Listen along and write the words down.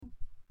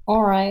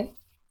All right.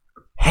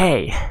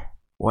 Hey,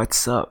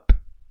 what's up?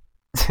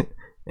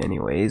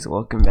 Anyways,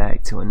 welcome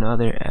back to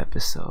another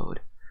episode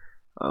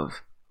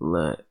of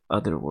the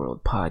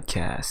Otherworld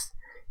podcast.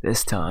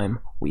 This time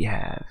we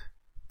have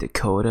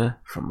Dakota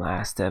from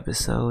last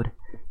episode,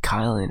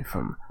 Kylan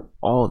from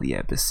all the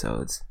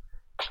episodes,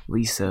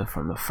 Lisa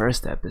from the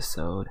first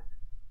episode,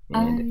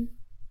 and Um,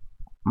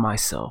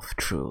 myself,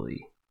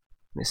 truly,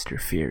 Mr.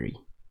 Fury,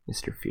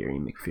 Mr. Fury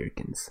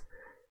McFearkins,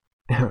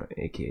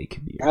 aka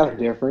Kabir. That's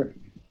different.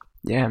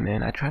 Yeah,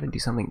 man, I try to do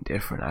something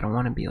different. I don't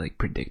want to be like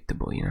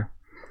predictable,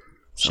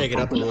 Shake it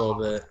up a Something. little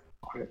bit.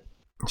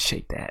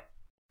 Shake that,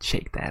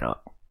 shake that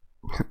up.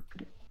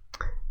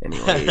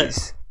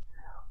 Anyways,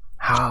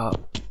 how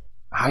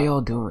how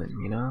y'all doing?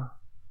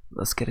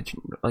 Let's get a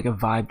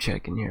vibe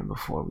check in here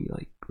before we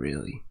like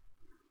really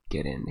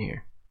get in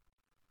here.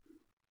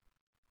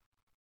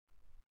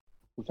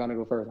 I'm trying to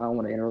go first. I don't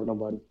want to interrupt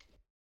nobody.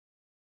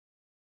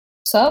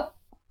 what's up?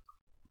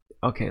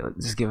 Okay,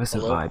 just give us a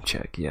Hello? vibe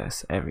check.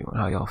 Yes, everyone,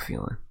 how y'all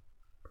feeling?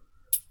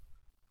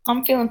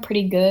 I'm feeling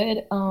pretty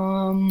good.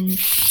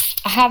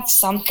 I have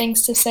some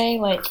things to say.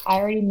 Like, I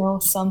already know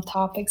some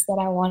topics that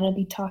I want to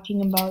be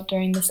talking about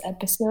during this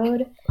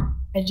episode.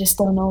 I just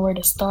don't know where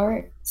to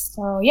start.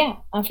 So, yeah,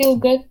 I feel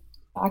good.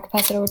 I can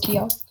pass it over to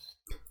y'all.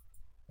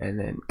 And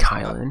then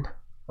Kylan,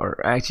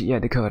 or actually, yeah,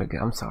 Dakota.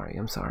 I'm sorry.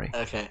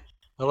 Okay.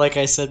 Well, like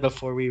I said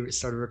before we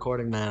started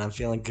recording, man, I'm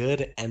feeling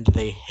good, and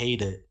they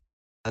hate it.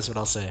 That's what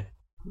I'll say.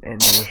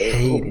 And they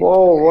hate it.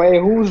 Whoa, wait,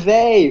 who's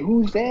they?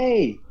 Who's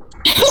they?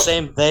 The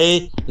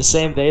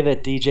same they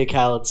that DJ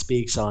Khaled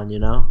speaks on, you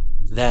know?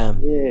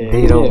 Them. Yeah.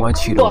 They don't yeah.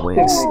 want you to Fuck win.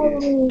 them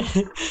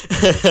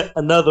niggas.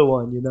 Another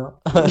one, you know?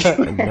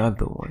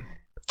 Another one.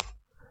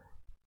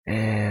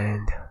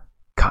 And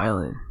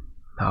Kylan,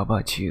 how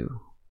about you?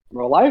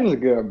 Bro, life is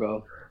good,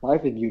 bro.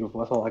 Life is beautiful.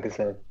 That's all I can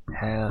say.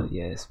 Hell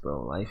yes,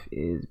 bro. Life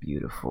is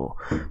beautiful.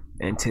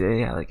 And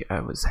today,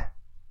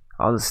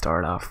 I'll just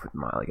start off with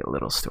my like a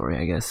little story,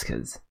 I guess,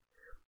 because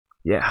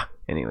yeah.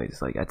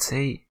 Anyways, like I'd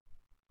say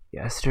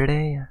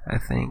yesterday, I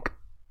think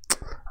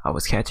I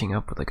was catching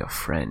up with like a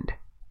friend,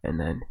 and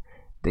then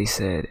they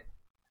said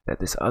that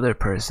this other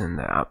person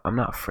that I'm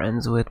not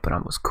friends with, but I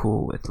was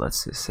cool with,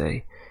 let's just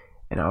say,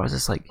 and I was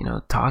just like,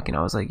 talking.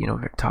 I was like,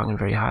 talking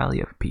very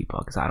highly of people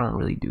because I don't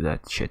really do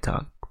that shit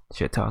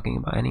talking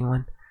about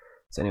anyone.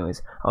 So,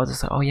 anyways, I was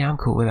just like, oh yeah, I'm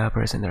cool with that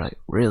person. They're like,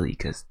 really?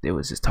 Because they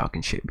was just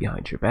talking shit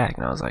behind your back,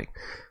 and I was like,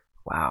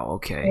 wow,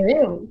 okay.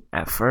 Really?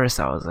 At first,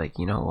 I was like,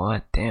 you know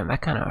what? Damn,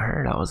 that kind of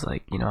hurt. I was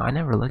like, I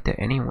never looked at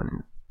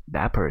anyone,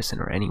 that person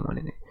or anyone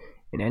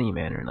in any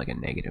manner, in like a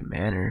negative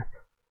manner.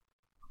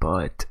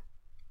 But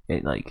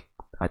it like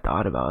I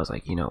thought about, I was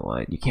like, you know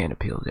what? You can't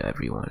appeal to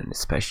everyone, and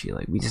especially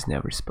like we just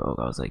never spoke.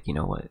 I was like, you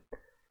know what?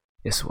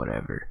 It's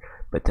whatever.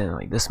 But then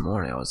like this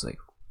morning, I was like,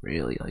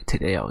 really? Like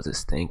today, I was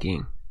just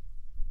thinking,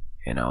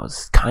 and I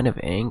was kind of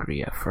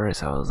angry at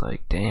first. I was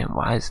like, damn,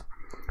 why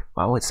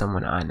would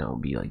someone I know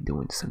be like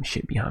doing some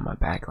shit behind my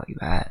back like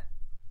that?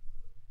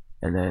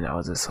 And then I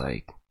was just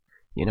like,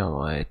 you know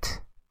what?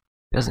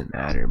 Doesn't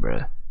matter,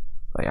 bruh.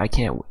 Like I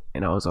can't.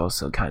 And I was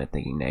also kind of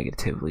thinking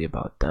negatively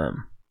about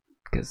them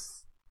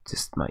because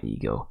just my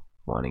ego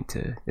wanting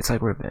to. It's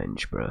like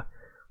revenge, bruh.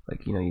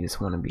 Like you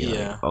just want to be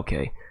Yeah. like,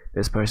 okay,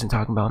 this person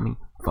talking about me,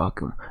 fuck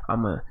them.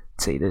 I'm gonna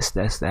say this,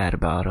 that's that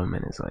about them,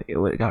 and it's like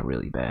it got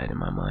really bad in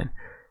my mind.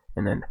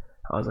 And then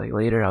I was like,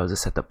 later, I was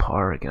just at the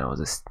park, and I was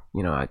just,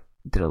 I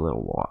did a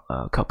little walk,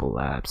 a couple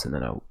laps, and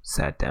then I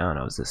sat down.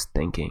 I was just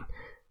thinking,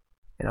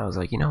 and I was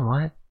like, you know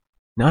what?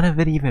 None of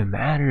it even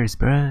matters,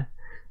 bruh.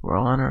 We're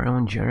all on our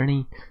own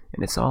journey,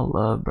 and it's all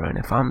love, bruh. And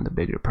if I'm the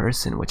bigger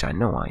person, which I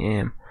know I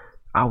am,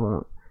 I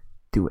won't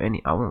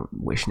I won't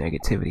wish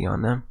negativity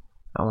on them.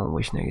 I won't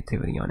wish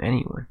negativity on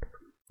anyone.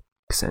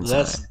 Since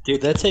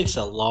Dude, that takes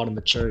a lot of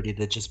maturity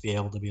to just be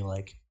able to be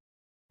like,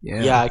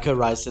 yeah, yeah, I could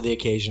rise to the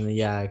occasion, and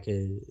yeah, I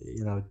could,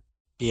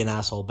 be an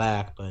asshole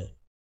back, but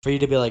for you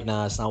to be like,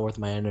 nah, it's not worth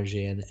my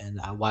energy, and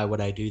why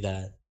would I do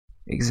that?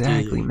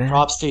 exactly, man.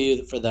 Props to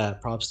you for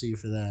that. Props to you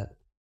for that.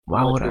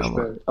 Why Much would I want?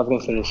 respect. I was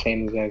gonna say the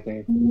same exact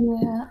thing.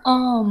 Yeah.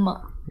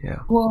 Yeah,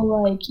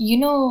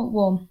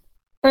 Well,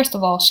 first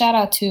of all, shout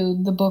out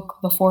to the book,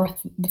 The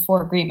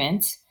Four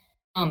Agreements,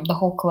 the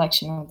whole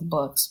collection of the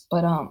books.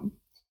 But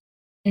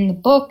in the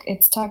book,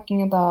 it's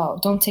talking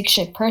about don't take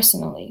shit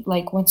personally.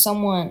 Like when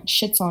someone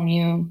shits on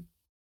you,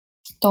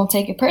 don't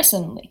take it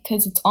personally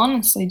because it's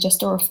honestly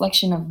just a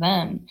reflection of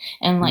them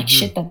and like Mhm.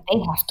 shit that they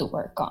have to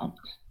work on.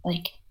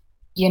 Like,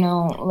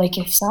 like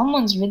if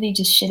someone's really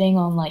just shitting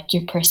on like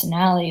your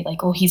personality,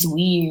 like, oh, he's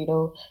weird,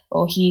 or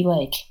oh, he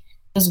like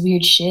does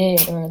weird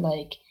shit, or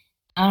like,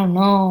 I don't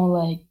know,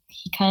 like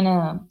he kind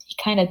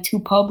of too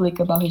public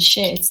about his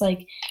shit. It's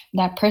like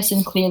that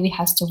person clearly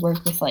has to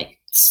work with like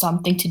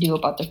something to do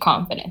about their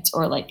confidence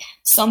or like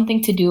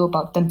something to do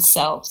about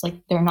themselves. Like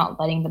they're not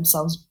letting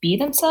themselves be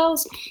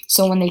themselves.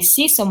 So when they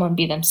see someone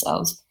be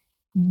themselves,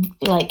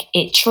 like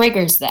it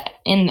triggers that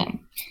in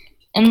them.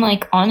 And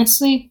like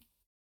honestly,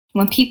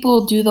 when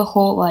people do the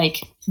whole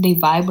like they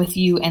vibe with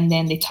you and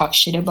then they talk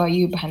shit about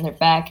you behind their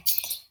back,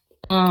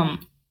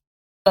 um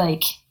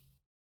like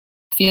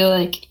I feel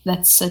like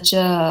that's such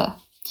a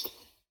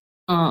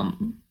how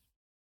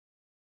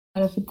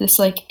to put this,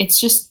 like it's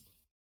just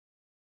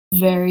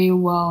very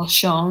well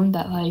shown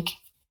that like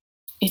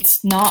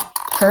it's not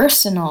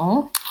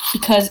personal,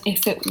 because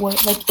if it were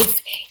like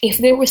if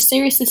there was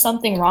seriously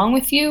something wrong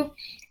with you,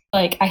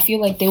 like I feel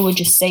like they would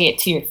just say it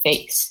to your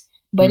face.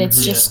 But it's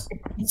Yeah. just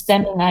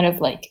stemming out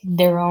of like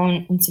their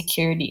own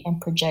insecurity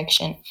and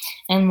projection.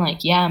 And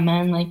like, yeah,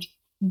 man, like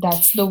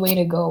that's the way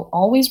to go.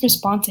 Always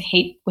respond to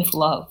hate with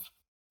love.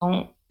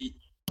 Don't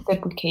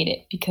reciprocate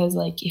it, because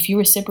like if you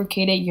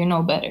reciprocate it, you're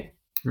no better.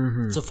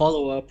 Mm-hmm. To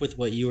follow up with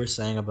what you were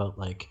saying about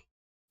like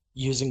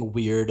using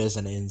weird as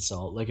an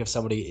insult, like if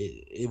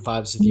somebody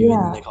vibes with you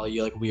and then Yeah. they call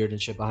you like weird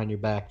and shit behind your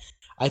back,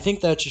 I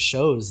think that just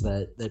shows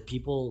that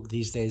people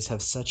these days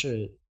have such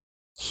a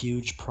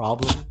huge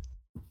problem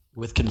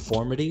with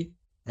conformity,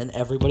 and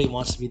everybody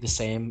wants to be the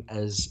same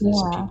as the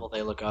Yeah. people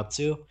they look up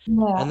to,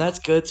 and Yeah. that's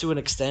good to an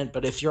extent.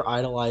 But if you're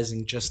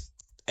idolizing just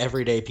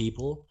everyday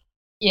people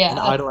and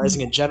Yeah.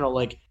 idolizing in general,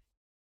 like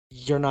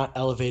you're not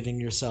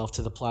elevating yourself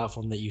to the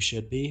platform that you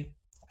should be.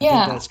 I think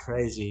Yeah. that's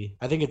crazy.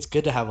 I think it's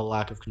good to have a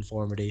lack of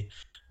conformity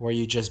where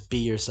you just be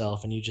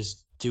yourself and you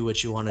just do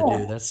what you want to do.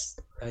 Yeah. That's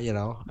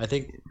I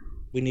think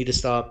we need to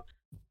stop,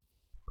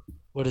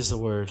 what is the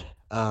word?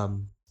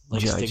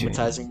 Like Judging.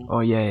 stigmatizing,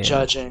 Oh yeah, yeah,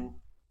 judging.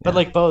 But yeah.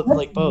 like both.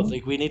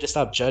 Like we need to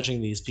stop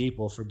judging these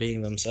people for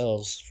being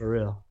themselves, for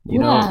real. You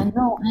know, Yeah,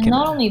 no, and can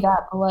not only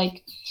that, but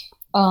like,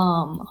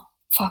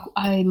 fuck,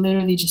 I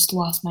literally just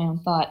lost my own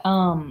thought.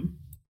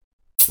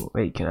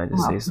 wait? Can I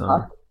just say Oh,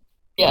 something fuck.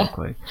 real Yeah,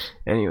 quick?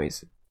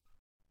 Anyways,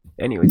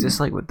 anyways, just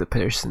like with the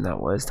person that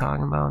was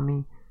talking about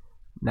me.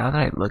 Now that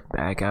I look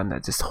back on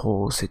that just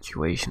whole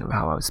situation of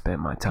how I've spent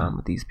my time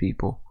with these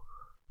people,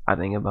 I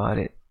think about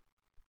it.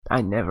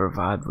 I never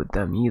vibed with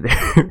them either.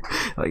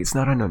 Like it's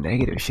not on no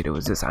negative shit. It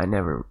was just I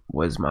never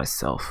was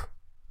myself,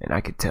 and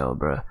I could tell,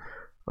 bruh.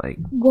 Like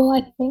well,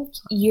 I think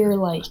you're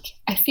like,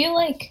 I feel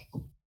like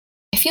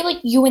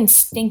you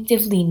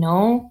instinctively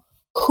know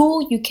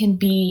who you can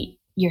be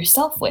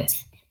yourself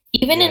with.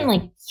 Even in Yeah.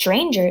 like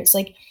strangers,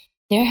 like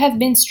there have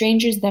been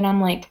strangers that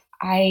I'm like,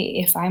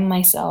 if I'm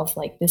myself,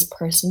 like this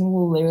person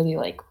will literally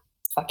like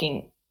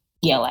fucking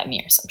yell at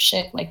me or some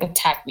shit, like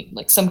attack me.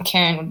 Like some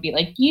Karen would be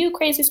like, "You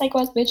crazy psycho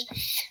ass bitch."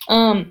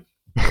 Um,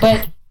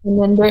 but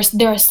and then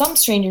there are some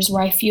strangers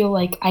where I feel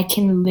like I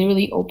can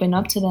literally open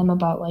up to them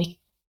about like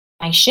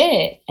my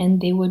shit, and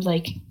they would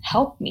like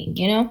help me,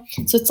 you know?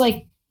 So it's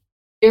like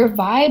your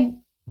vibe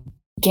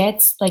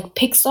gets like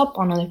picks up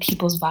on other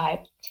people's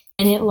vibe,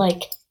 and it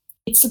like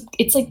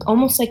it's like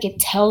almost like it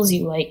tells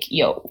you like,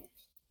 yo,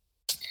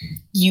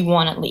 you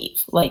want to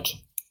leave. Like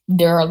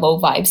there are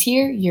low vibes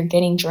here, you're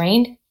getting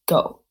drained,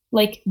 go.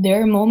 Like there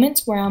are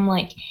moments where I'm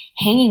like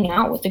hanging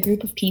out with a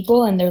group of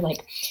people and they're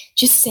like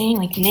just saying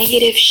like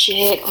negative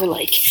shit or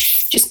like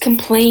just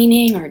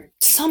complaining or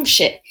some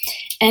shit.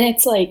 And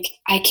it's like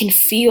I can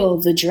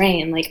feel the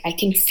drain. Like I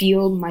can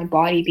feel my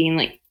body being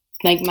like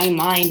my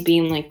mind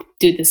being like,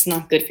 dude, this is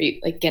not good for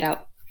you. Like get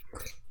out.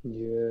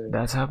 Yeah.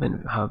 that's how I've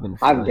been I've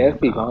feeling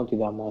definitely about. gone through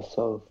that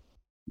myself.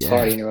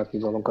 Sorry to Yeah. interrupt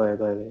you, but go ahead,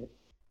 go ahead.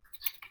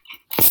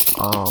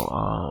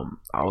 Oh,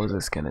 I was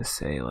just gonna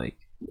say like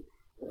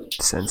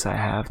since I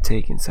have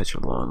taken such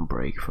a long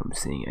break from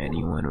seeing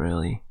anyone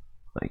really,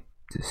 like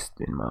just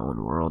in my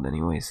own world,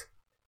 anyways,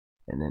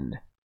 and then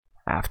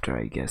after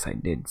I guess I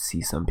did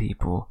see some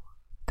people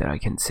that I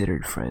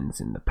considered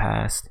friends in the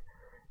past.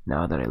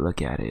 Now that I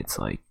look at it, it's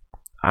like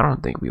I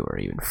don't think we were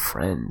even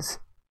friends.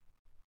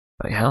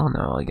 Like hell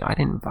no, like I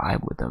didn't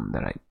vibe with them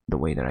the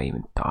way that I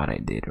even thought I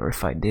did, or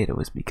if I did, it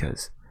was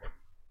because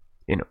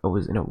it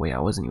was in a way I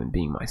wasn't even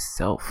being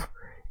myself.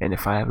 And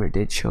if I ever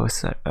did show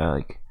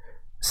like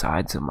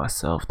sides of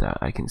myself that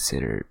I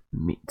consider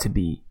me to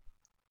be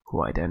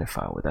who I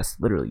identify with, that's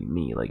literally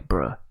me. Like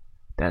bruh,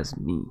 that's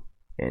me.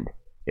 And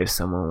if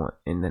someone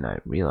and then I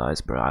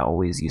realized, bruh, I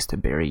always used to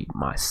bury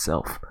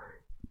myself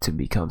to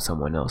become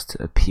someone else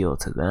to appeal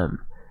to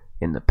them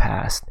in the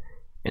past.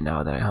 And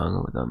now that I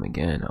hung with them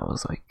again, I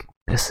was like,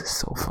 this is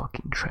so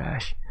fucking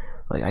trash.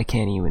 Like I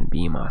can't even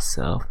be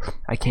myself.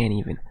 I can't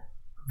even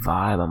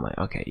vibe. I'm like,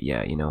 okay,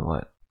 yeah, you know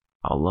what?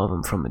 I'll love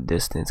them from a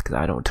distance because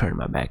I don't turn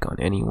my back on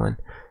anyone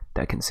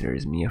that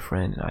considers me a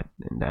friend,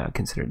 and I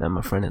consider them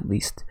a friend at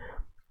least,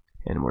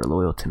 and were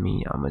loyal to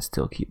me. I'm gonna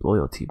still keep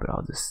loyalty, but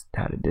I'll just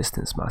have to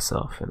distance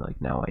myself. And like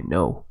now I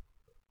know.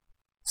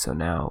 So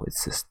now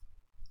it's just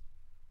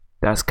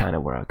that's kind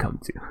of where I come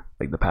to,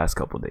 like the past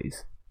couple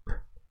days.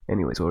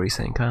 Anyways, what were you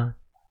saying, Kyle?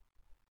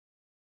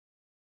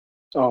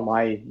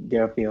 I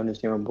definitely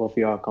understand where both of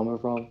y'all are coming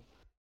from.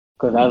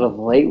 Because as of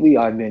lately,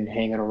 I've been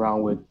hanging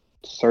around with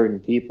certain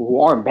people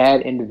who aren't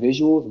bad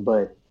individuals,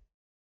 but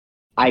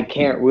I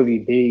can't really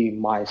be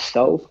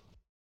myself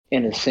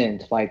in a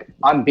sense. Like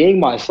I'm being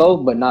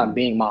myself, but not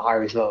being my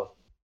higher self.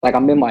 Like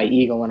I'm in my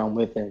ego when I'm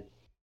with them.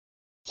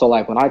 So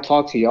like when I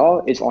talk to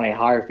y'all, it's on a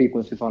higher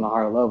frequency, it's on a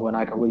higher level, and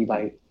I can really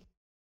like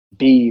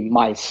be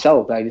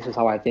myself. Like this is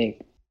how I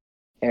think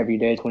every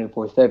day,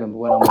 24/7. But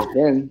when I'm with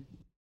them,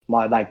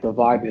 my like the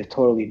vibe is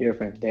totally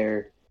different.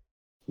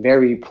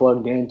 very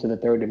plugged into the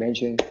third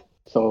dimension.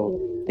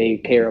 So they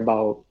care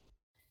about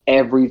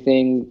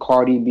everything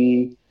Cardi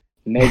B,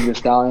 Meg Thee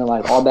Stallion,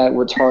 like all that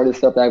retarded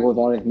stuff that goes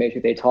on in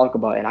information they talk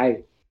about. And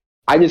I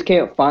just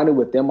can't find it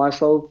within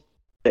myself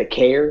to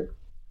care.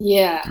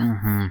 Yeah.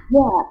 Mm-hmm.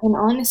 Yeah. And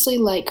honestly,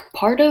 like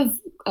part of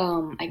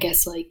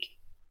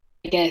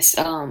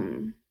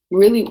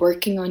really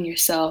working on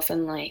yourself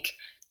and like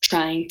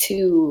trying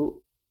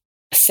to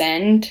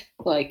ascend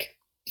like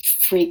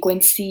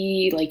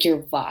frequency, like your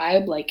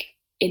vibe, like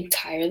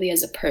entirely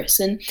as a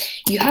person,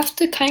 you have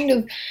to kind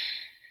of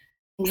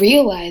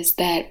realize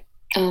that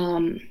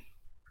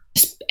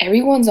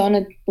everyone's on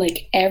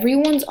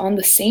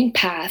the same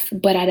path,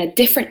 but at a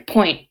different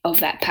point of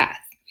that path.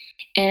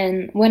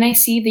 And when I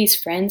see these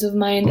friends of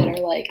mine that are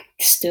like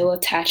still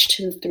attached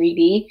to the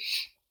 3D,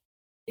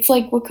 it's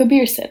like what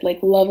Kabir said, like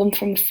love them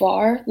from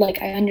afar.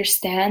 Like I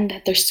understand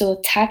that they're still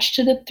attached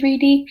to the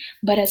 3D,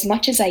 but as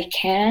much as I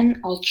can,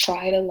 I'll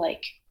try to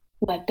like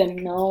let them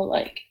know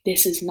like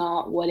this is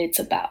not what it's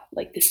about.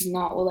 Like this is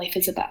not what life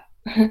is about.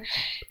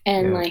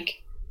 And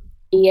like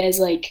be as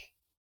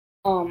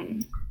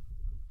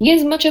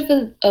much of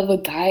a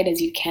guide as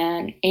you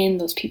can in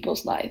those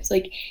people's lives.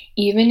 Like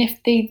even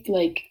if they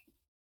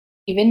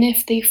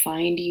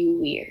find you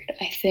weird,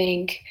 I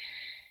think,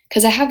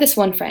 because I have this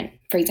one friend,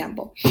 for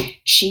example,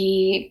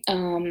 she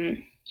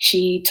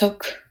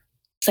took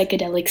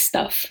psychedelic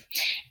stuff,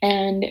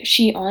 and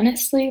she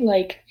honestly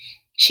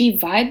she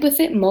vibed with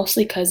it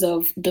mostly because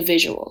of the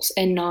visuals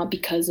and not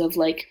because of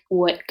like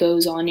what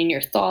goes on in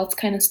your thoughts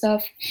kind of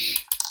stuff.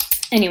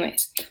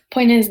 Anyways,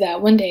 point is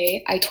that one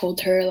day I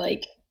told her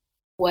like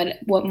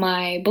what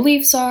my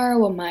beliefs are,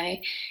 what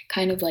my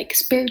kind of like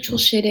spiritual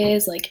shit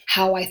is, like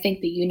how I think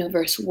the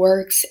universe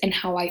works and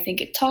how I think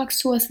it talks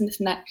to us and this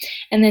and that.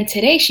 And then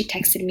today she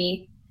texted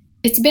me.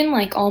 It's been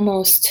like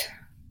almost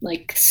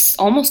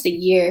a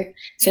year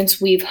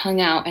since we've hung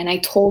out, and I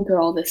told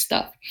her all this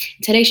stuff.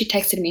 Today she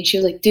texted me and she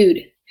was like,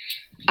 dude,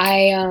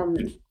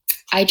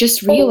 I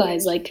just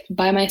realized, like,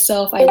 by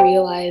myself, I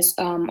realized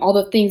all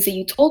the things that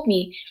you told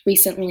me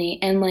recently.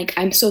 And, like,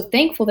 I'm so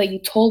thankful that you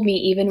told me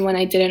even when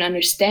I didn't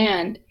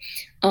understand,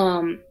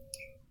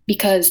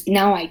 because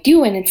now I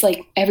do. And it's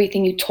like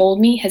everything you told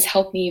me has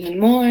helped me even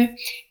more.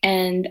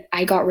 And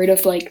I got rid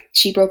of, like,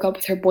 she broke up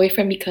with her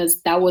boyfriend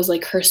because that was,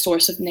 like, her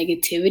source of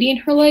negativity in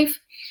her life.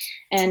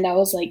 And I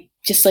was, like,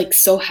 just, like,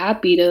 so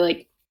happy to,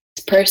 like,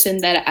 this person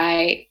that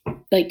I,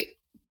 like,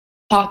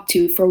 talked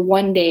to for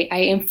one day,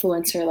 I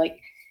influenced her, like,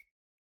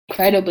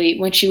 incredibly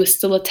when she was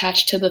still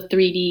attached to the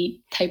 3D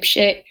type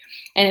shit.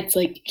 And it's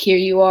like, here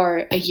you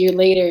are a year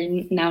later,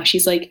 and now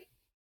she's like,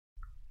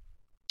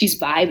 she's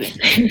vibing.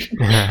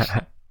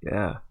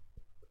 Yeah.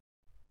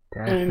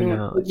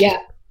 Definitely.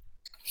 Yeah.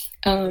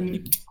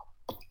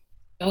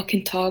 Y'all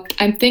can talk.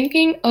 I'm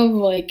thinking of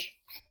like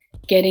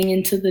getting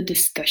into the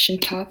discussion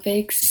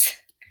topics.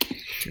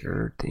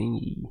 Sure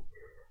thing.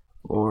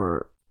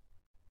 Or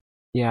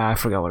yeah, I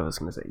forgot what I was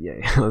gonna say.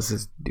 Yeah, let's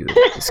just do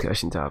the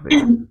discussion topic.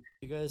 You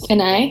guys Can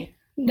I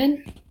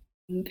then?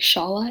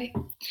 Shall I?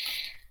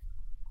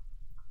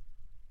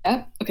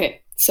 Yeah.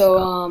 Okay. So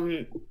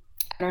I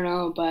don't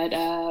know, but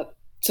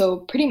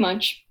so pretty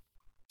much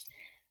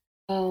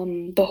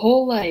the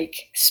whole like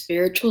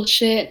spiritual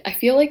shit, I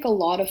feel like a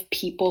lot of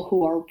people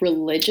who are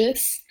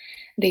religious,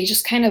 they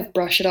just kind of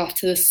brush it off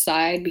to the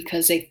side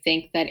because they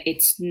think that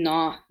it's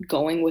not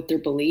going with their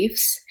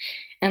beliefs.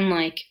 And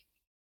like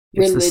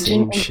It's the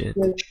religion same and shit.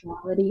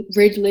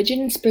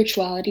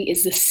 spirituality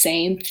is the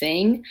same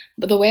thing,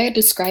 but the way I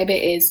describe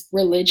it is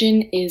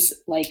religion is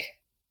like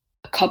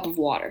a cup of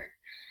water,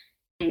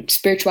 and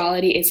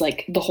spirituality is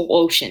like the whole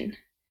ocean,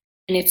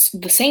 and it's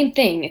the same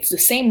thing. It's the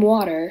same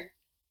water.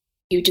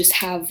 You just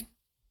have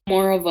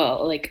more of a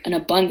like an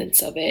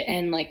abundance of it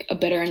and like a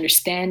better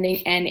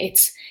understanding, and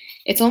it's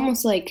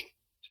almost like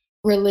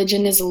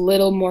religion is a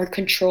little more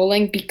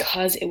controlling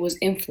because it was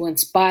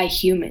influenced by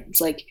humans.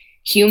 Like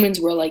humans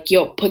were like,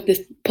 yo, put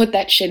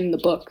that shit in the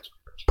book.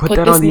 Put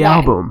that on the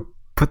album.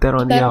 Put that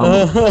on the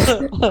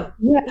album.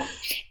 Yeah.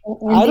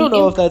 I don't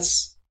know if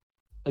that's.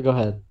 Go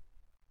ahead.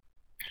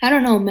 I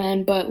don't know,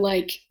 man, but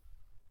like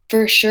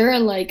for sure,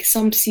 like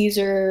some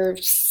Caesar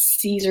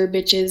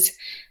bitches.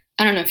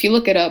 I don't know, if you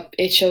look it up,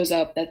 it shows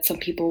up that some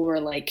people were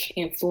like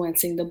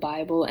influencing the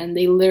Bible, and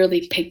they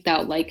literally picked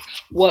out like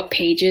what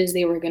pages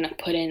they were gonna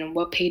put in and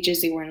what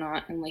pages they were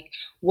not, and like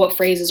what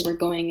phrases were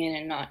going in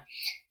and not,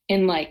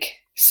 in like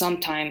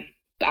sometime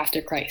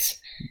after Christ.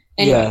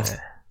 Anyways, Yeah.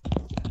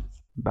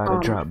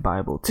 About to drop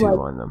Bible 2 like,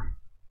 on them.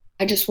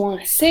 I just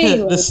want to say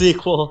The like,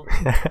 sequel.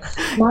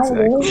 my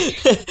way,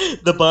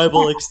 The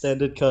Bible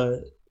extended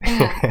cut.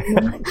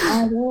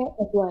 my way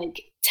of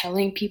like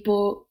telling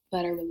people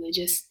that are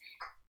religious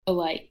to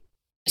like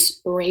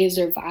just raise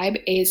their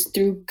vibe is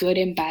through good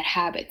and bad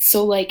habits.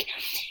 So like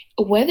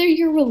whether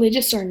you're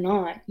religious or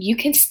not, you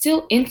can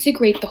still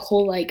integrate the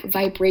whole like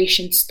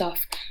vibration stuff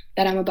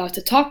that I'm about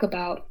to talk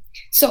about.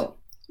 So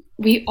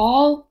we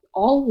all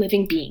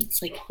living beings,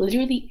 like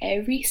literally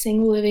every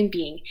single living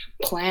being,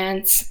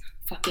 plants,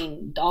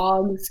 fucking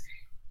dogs,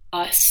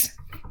 us,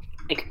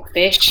 like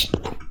fish,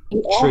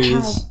 we all have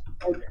Trees.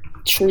 like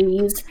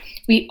trees.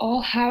 We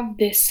all have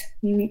this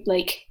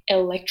like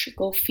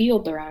electrical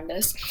field around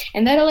us,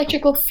 and that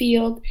electrical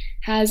field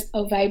has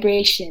a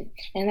vibration,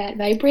 and that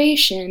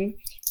vibration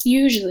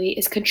usually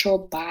is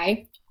controlled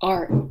by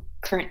our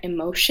current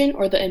emotion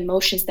or the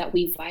emotions that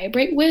we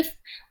vibrate with,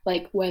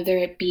 like whether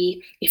it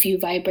be if you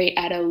vibrate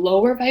at a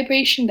lower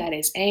vibration, that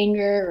is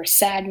anger or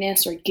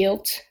sadness or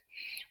guilt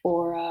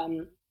or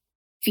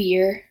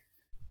fear.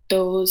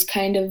 Those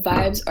kind of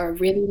vibes are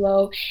really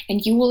low,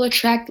 and you will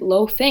attract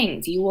low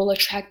things. You will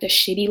attract a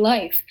shitty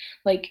life.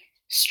 Like,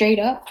 straight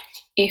up,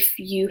 if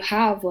you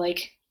have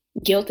like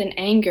guilt and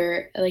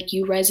anger, like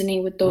you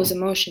resonate with those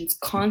emotions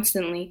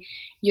constantly,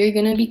 you're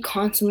gonna be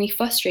constantly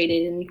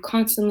frustrated and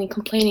constantly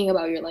complaining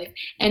about your life.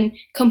 And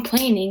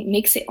complaining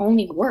makes it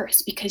only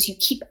worse because you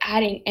keep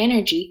adding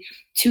energy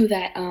to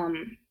that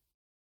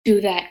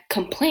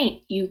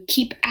complaint. You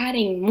keep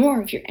adding more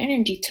of your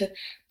energy to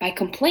by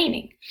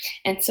complaining.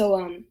 And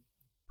so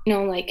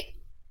like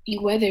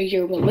whether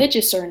you're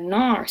religious or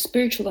not or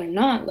spiritual or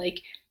not, like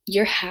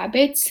your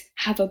habits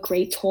have a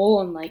great toll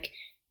on like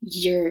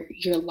your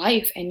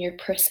life and your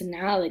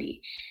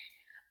personality,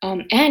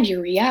 and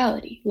your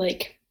reality.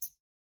 Like,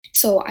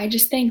 so I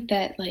just think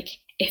that like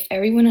if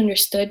everyone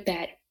understood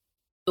that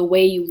the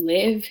way you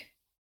live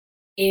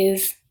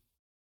is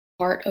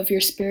part of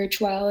your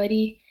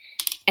spirituality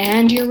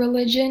and your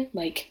religion,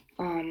 like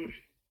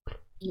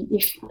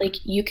if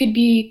like you could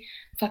be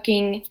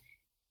fucking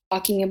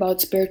talking about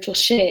spiritual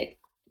shit,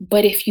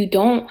 but if you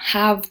don't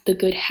have the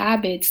good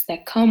habits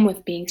that come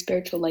with being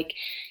spiritual, like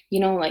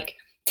like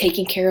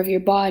taking care of your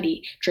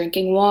body,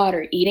 drinking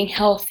water, eating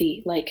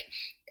healthy, like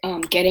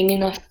getting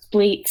enough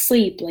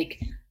sleep, like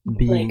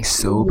Being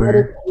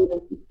sober.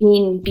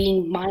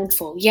 being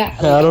mindful. Yeah,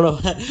 I don't know.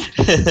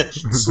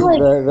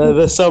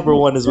 The sober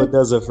one is what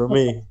does it for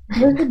me.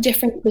 There's a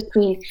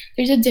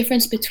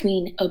difference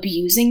between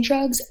abusing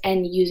drugs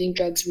and using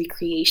drugs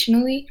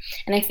recreationally.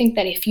 And I think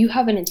that if you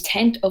have an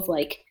intent of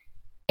like,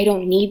 I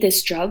don't need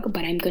this drug,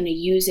 but I'm going to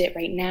use it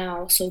right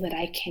now so that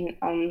I can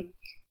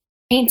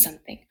paint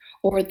something,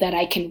 or that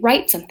I can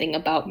write something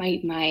about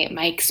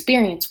my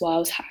experience while I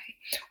was high,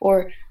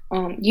 or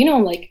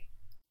like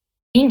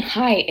being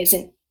high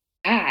isn't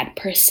bad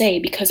per se,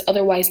 because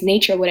otherwise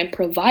nature wouldn't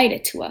provide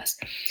it to us.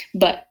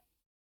 But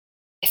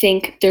I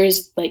think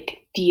there's like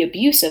the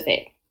abuse of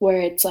it, where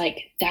it's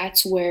like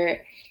that's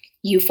where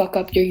you fuck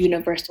up your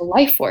universal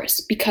life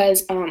force,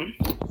 because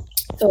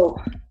so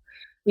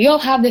we all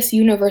have this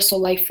universal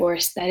life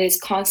force that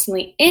is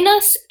constantly in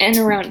us and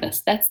around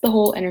us. That's the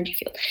whole energy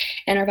field.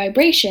 And our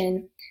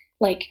vibration,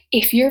 like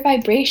if your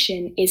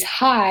vibration is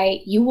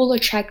high, you will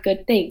attract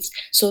good things.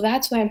 So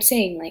that's why I'm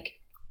saying like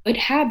good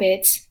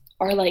habits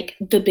are like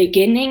the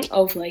beginning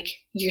of like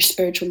your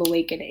spiritual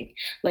awakening.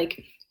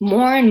 Like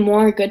more and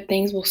more good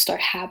things will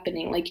start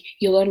happening. Like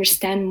you'll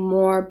understand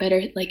more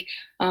better, like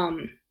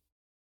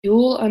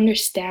you'll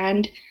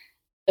understand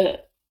the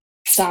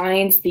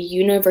signs the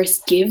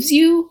universe gives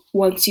you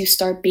once you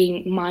start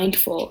being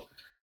mindful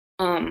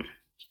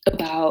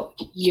about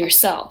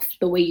yourself,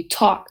 the way you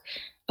talk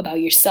about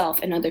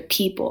yourself and other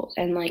people.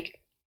 And like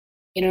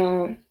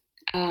I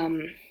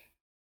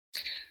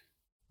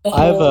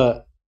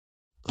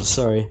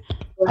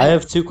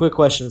have two quick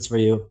questions for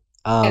you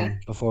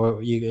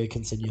before you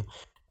continue.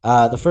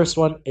 The first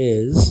one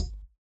is,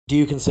 do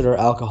you consider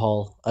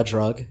alcohol a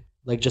drug,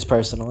 like just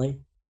personally?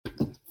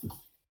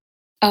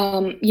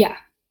 Yeah.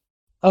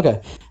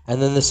 Okay.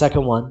 And then the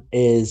second one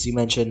is, you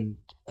mentioned,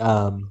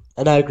 and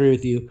I agree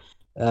with you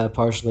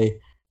partially,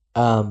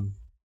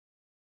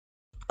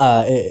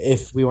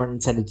 if we weren't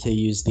intended to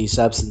use these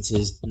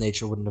substances,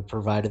 nature wouldn't have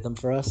provided them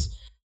for us.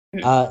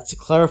 To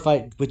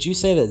clarify, would you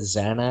say that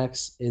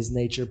Xanax is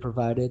nature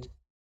provided?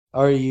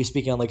 Or are you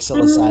speaking on like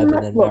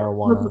psilocybin and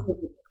marijuana?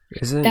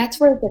 That's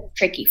where it gets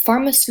tricky.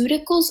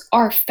 Pharmaceuticals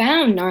are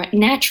found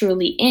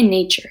naturally in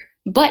nature,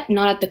 but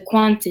not at the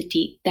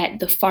quantity that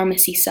the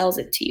pharmacy sells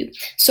it to you.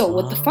 So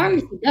what the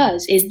pharmacy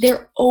does is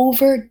they're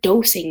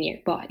overdosing your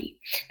body.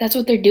 That's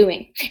what they're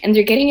doing. And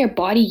they're getting your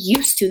body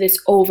used to this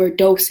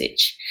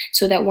overdosage,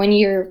 so that when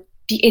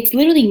it's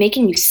literally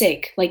making you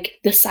sick. Like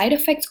the side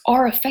effects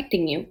are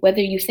affecting you.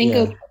 Whether you think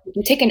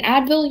you take an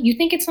Advil, you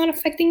think it's not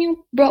affecting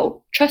you,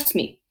 bro, trust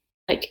me.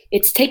 Like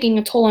it's taking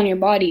a toll on your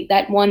body,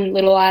 that one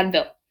little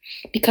Advil.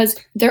 Because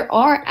there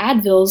are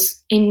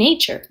Advils in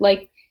nature.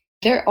 Like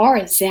there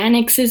are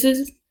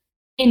Xanaxes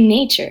in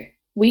nature.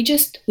 We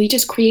just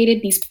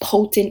created these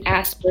potent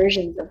ass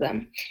versions of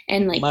them.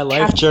 And like my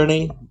life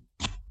journey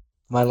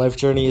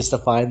is to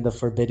find the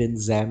forbidden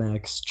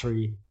Xanax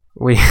tree.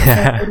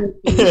 I'm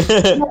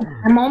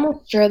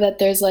almost sure that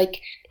there's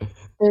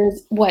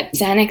what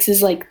Xanax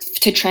is like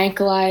to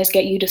tranquilize,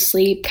 get you to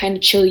sleep, kind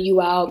of chill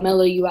you out,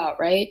 mellow you out,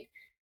 right?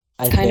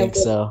 I think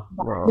so.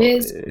 Well,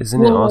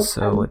 isn't it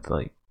also with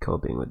like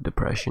coping with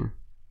depression?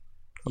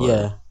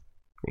 Yeah.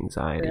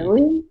 Anxiety.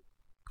 Really?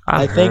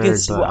 I think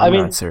it's. I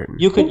mean, not certain.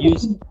 you could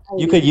use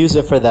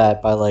it for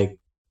that by like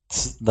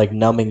like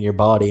numbing your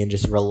body and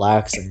just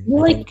relaxing. I feel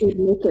I like think it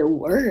would make it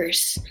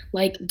worse.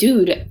 Like,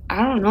 dude,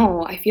 I don't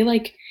know. I feel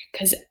like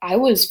because I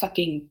was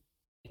fucking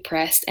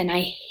depressed and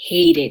I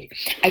hated.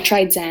 I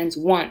tried Xans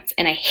once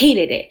and I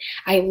hated it.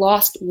 I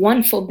lost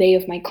one full day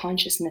of my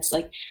consciousness.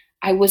 Like,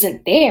 I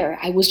wasn't there.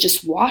 I was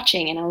just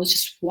watching and I was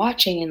just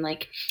watching and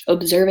like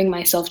observing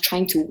myself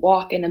trying to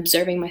walk and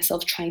observing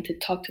myself trying to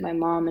talk to my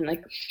mom and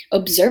like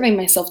observing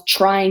myself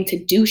trying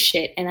to do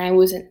shit and I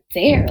wasn't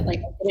there. Like,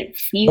 I didn't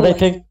feel but I like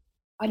think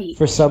my body.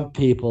 for some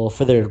people,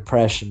 for their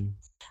depression,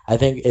 I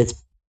think it's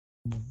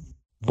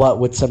what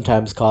would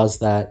sometimes cause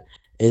that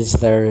is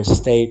their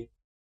state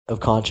of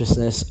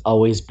consciousness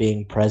always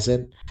being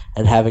present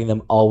and having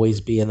them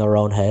always be in their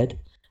own head.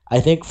 I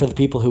think for the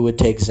people who would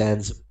take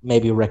Zans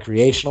maybe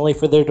recreationally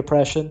for their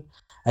depression,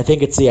 I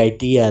think it's the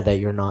idea that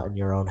you're not in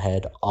your own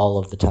head all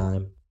of the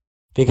time.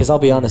 Because I'll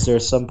be honest, there are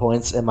some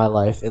points in my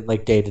life, in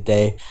like day to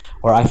day,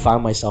 where I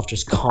find myself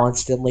just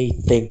constantly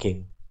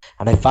thinking.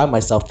 And I find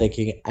myself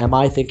thinking, am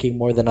I thinking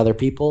more than other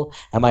people?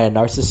 Am I a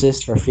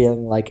narcissist for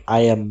feeling like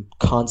I am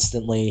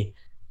constantly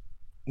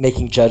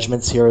making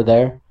judgments here or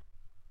there?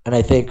 And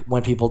I think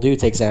when people do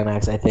take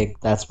Xanax, I think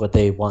that's what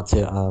they want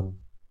to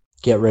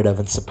get rid of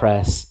and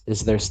suppress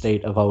is their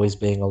state of always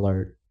being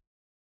alert.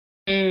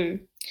 I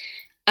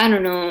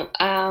don't know.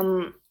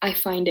 I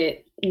find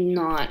it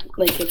not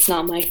like it's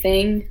not my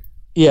thing.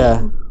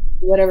 Yeah.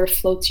 Whatever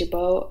floats your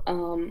boat.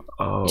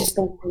 Oh, Just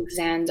don't think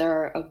Xans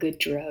are a good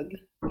drug.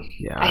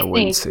 yeah, I I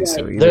wouldn't think say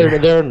so that either.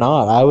 They're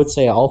not. I would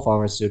say all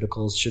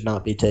pharmaceuticals should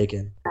not be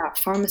taken.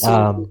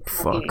 Pharmaceuticals.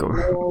 Fuck fucking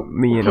no. 'em.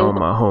 Me and all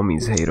my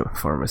homies hate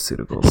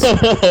pharmaceuticals.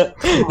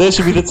 That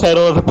should be the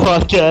title of the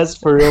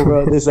podcast for real,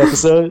 bro, this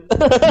episode.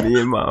 Me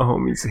and my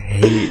homies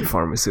hate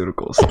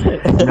pharmaceuticals.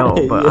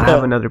 No, but I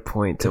have another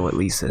point to what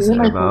Lisa Me said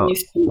and my about.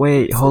 homies too.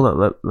 Wait, hold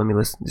up. Let me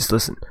listen. Just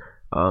listen.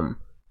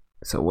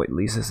 So what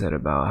Lisa said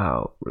about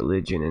how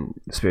religion and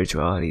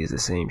spirituality is the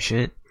same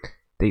shit,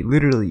 they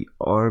literally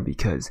are,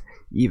 because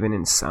even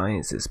in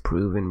science it's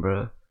proven,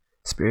 bruh.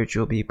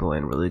 Spiritual people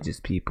and religious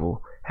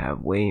people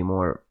have way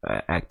more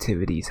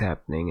activities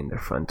happening in their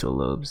frontal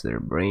lobes, their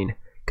brain,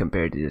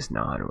 compared to just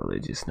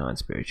non-religious,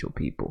 non-spiritual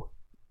people.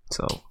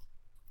 So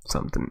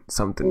something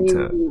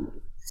to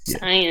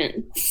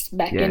Science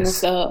backing Yes.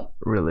 us up.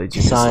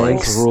 religion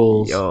Science is like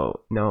rules. Yo,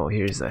 no,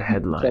 here's a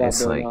headline. Shut up, It's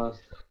Bill like Nas.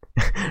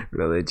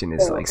 religion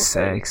is like Okay.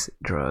 sex,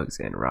 drugs,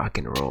 and rock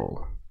and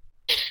roll.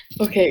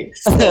 Okay,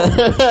 so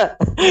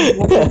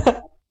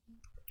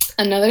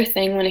another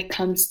thing when it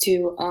comes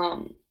to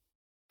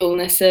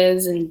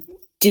illnesses and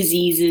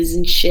diseases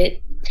and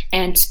shit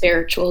and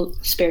spiritual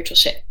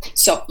shit.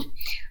 So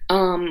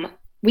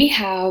we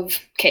have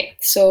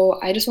so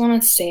I just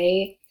want to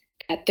say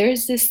that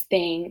there's this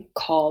thing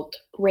called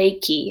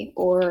Reiki,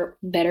 or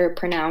better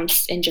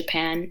pronounced in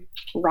Japan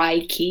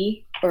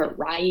Reiki or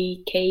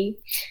Reiki,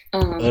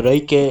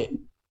 Reiki.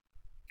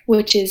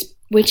 which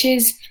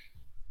is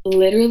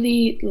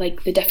literally,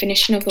 like, the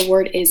definition of the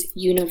word is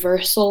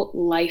universal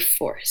life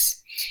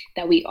force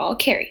that we all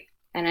carry.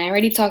 And I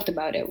already talked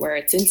about it, where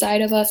it's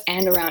inside of us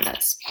and around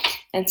us.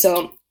 And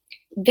so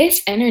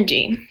this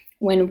energy,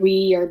 when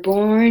we are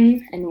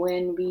born and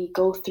when we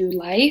go through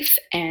life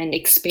and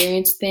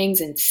experience things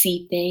and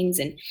see things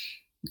and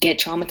get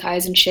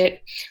traumatized and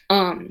shit,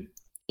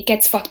 it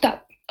gets fucked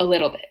up a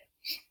little bit.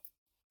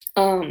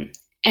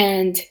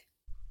 And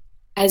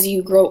as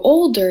you grow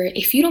older,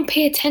 if you don't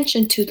pay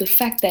attention to the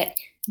fact that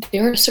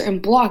there are certain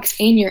blocks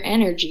in your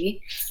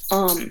energy,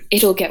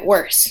 it'll get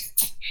worse.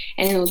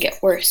 And it'll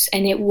get worse.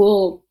 And it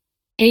will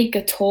take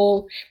a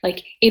toll.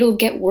 Like, it'll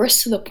get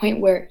worse to the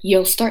point where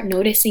you'll start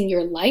noticing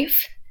your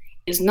life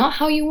is not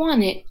how you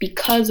want it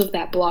because of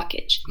that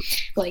blockage.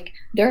 Like,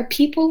 there are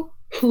people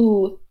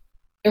who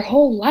their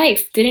whole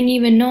life didn't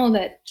even know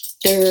that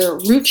their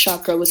root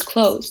chakra was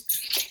closed.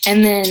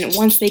 And then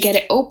once they get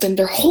it open,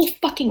 their whole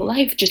fucking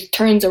life just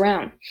turns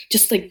around.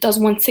 Just like does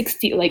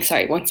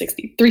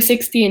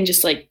 360 and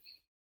just like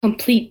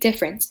complete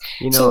difference.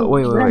 You know, So,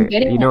 wait. what I'm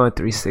getting You know at-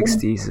 what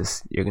 360s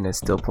is? You're gonna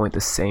still point the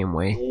same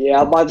way.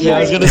 Yeah, I'm about to Yeah,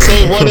 I was gonna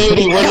say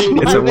 180.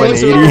 180. It's a My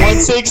answer 180. was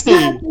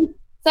 160.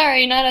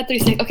 Sorry, not a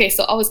 360. Okay,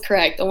 so I was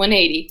correct. A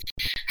 180.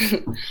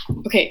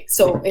 Okay,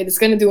 so it's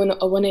gonna do a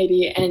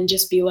 180 and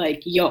just be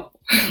like, yo.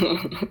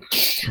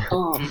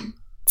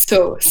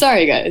 So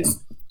sorry,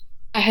 guys.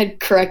 I had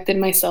corrected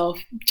myself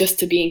just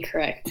to be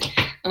incorrect.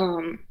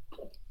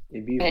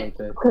 It'd be like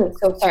that. Okay,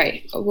 so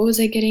sorry. What was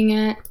I getting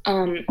at?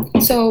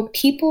 So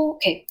people.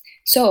 Okay,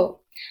 so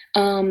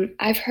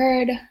I've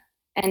heard,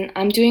 and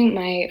I'm doing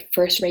my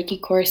first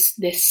Reiki course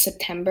this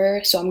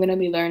September, so I'm gonna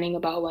be learning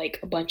about like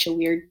a bunch of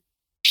weird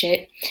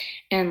shit,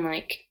 and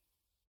like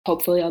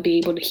hopefully I'll be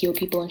able to heal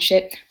people and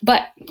shit.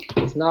 But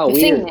It's not The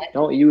thing weird. is-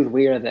 Don't use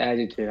weird as an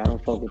adjective. I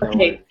don't fuck with that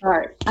okay, word.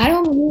 sorry. I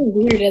don't mean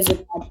weird as a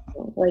bad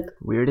thing. Like,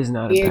 Weird is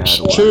not Weird a bad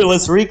shit. word. Sure,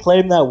 let's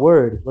reclaim that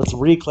word. Let's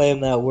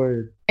reclaim that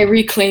word. I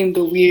reclaim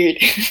the weird.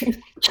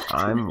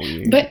 I'm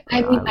weird. But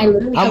I mean, I love it.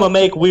 literally I'm have gonna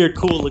make weird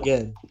cool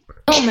again.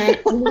 No, man,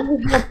 I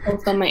literally have a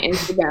post on my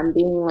Instagram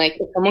being like,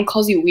 if someone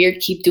calls you weird,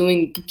 keep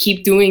doing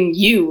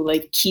you.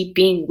 Like, keep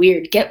being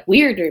weird. Get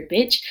weirder,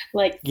 bitch.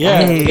 Like,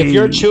 Yeah, Hey, if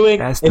you're chewing,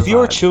 that's the if you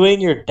were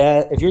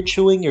vibe. if you're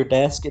chewing your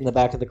desk in the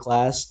back of the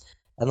class,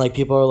 and like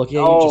people are looking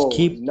at you, just No,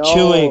 keep no,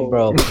 chewing,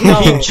 bro.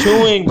 no. Keep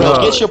chewing, bro.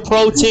 No. Get your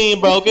protein,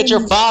 bro. Get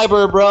your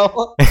fiber,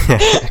 bro.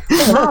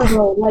 yeah,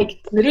 bro,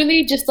 like,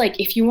 literally, just like,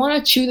 if you want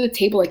to chew the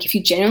table, like, if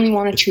you genuinely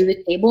want to chew the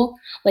table,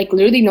 like,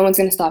 literally, no one's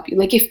gonna stop you.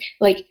 Like, if,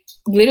 like,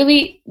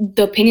 literally,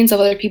 the opinions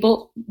of other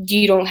people,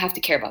 you don't have to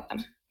care about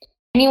them.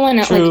 Anyone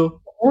else, like, True.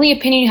 the only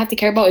opinion you have to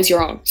care about is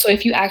your own. So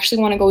if you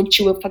actually want to go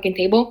chew a fucking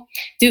table,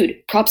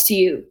 dude, props to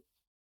you.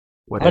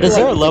 But is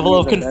there a Like, level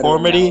of use a better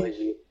conformity?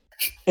 analogy.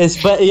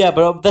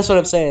 But that's what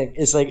I'm saying.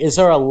 It's like, is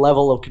there a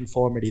level of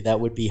conformity that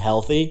would be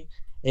healthy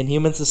in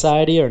human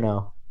society or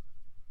no?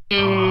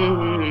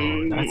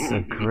 Oh, that's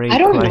a great I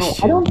don't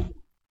question. know.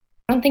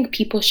 I don't think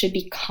people should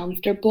be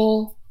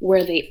comfortable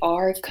where they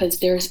are because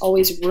there's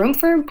always room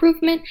for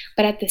improvement.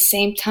 But at the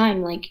same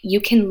time, like, you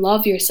can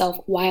love yourself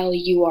while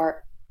you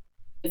are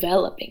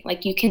developing.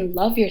 Like, you can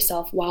love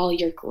yourself while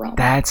you're growing.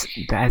 That's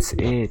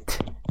it.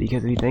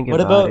 Because if you think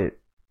What about about- it,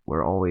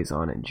 we're always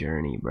on a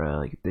journey, bro.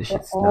 Like this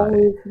There's shit's not.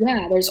 always,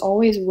 yeah, there's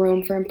always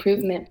room for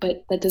improvement,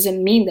 but that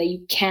doesn't mean that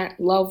you can't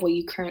love what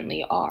you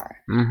currently are.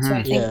 So I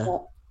Mhm. think Yeah.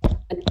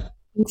 that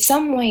in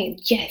some way,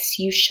 yes,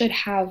 you should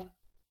have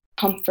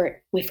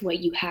comfort with what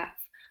you have,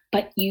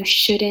 but you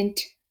shouldn't,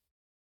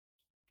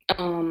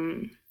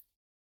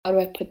 how do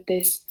I put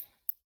this?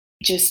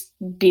 Just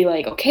be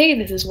like, okay,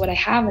 this is what I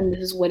have and this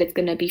is what it's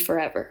gonna be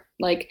forever.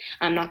 Like,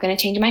 I'm not gonna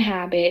change my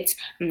habits.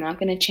 I'm not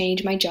gonna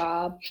change my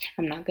job.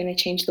 I'm not gonna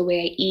change the way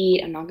I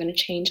eat. I'm not gonna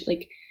change,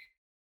 like,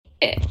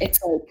 it's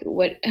like,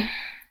 what?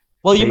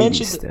 Well, you Baby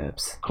mentioned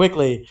steps.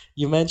 quickly.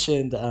 You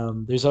mentioned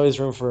there's always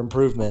room for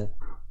improvement.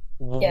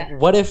 Yeah.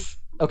 What if?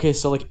 Okay,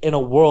 so like in a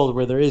world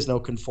where there is no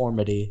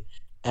conformity,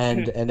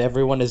 and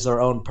everyone is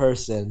their own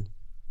person.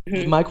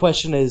 Mhm. My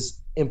question is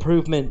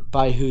improvement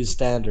by whose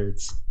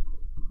standards?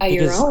 By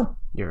your Because- own.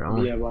 Your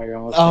own. Yeah, by your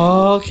own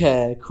Oh,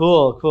 okay,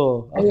 cool.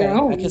 By Okay, your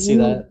own. I can see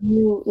that.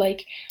 You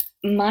like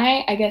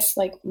I guess,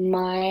 like,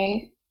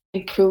 my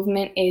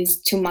improvement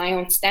is to my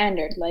own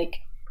standard. Like,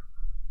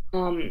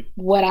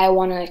 what I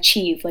want to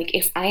achieve. Like,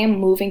 if I am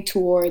moving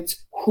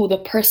towards who the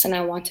person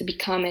I want to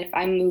become, and if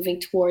I'm moving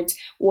towards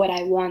what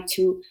I want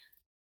to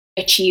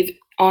achieve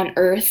on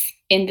earth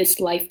in this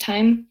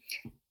lifetime,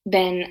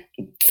 then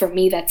for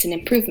me that's an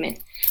improvement.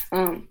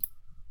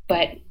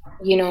 But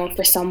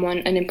for someone,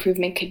 an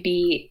improvement could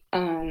be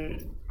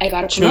I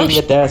got a Chewing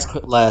the promotion. desk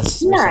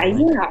less. or Yeah,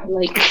 something. yeah,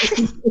 like,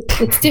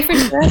 it's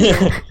different for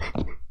everyone.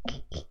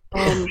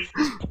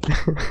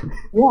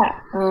 Yeah.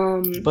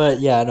 But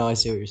yeah, no, I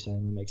see what you're saying.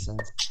 It makes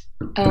sense.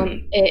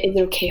 Is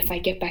it okay if I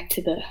get back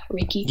to the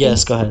Ricky thing?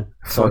 Yes, go ahead.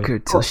 Fuck her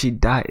till she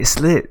dies. It's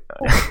lit.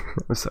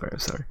 I'm sorry.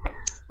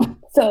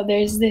 So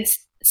there's this.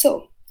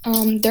 So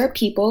there are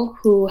people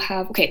who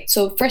have. Okay,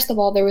 so first of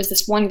all, there was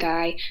this one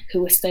guy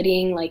who was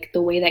studying, like,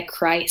 the way that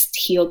Christ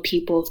healed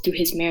people through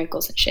his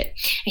miracles and shit.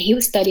 And he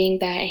was studying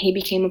that, and he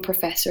became a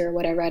professor or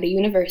whatever at a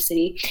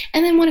university.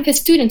 And then one of his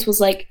students was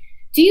like,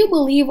 "Do you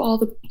believe all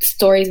the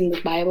stories in the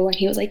Bible?" And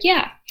he was like,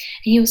 "Yeah." And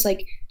he was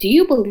like, "Do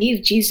you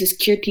believe Jesus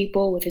cured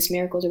people with his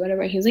miracles or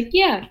whatever?" And he was like,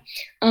 "Yeah."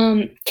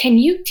 Can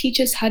you teach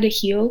us how to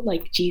heal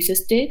like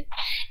Jesus did?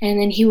 And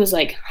then he was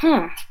like,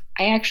 "Huh,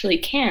 I actually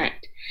can't."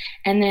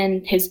 And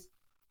then his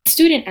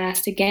student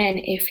asked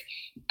again if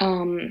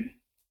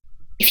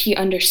he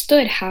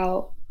understood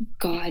how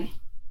God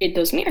did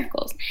those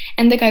miracles.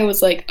 And the guy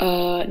was like,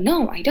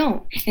 no, I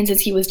don't. And since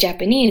he was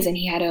Japanese and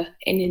he had an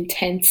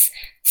intense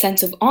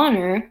sense of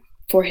honor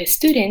for his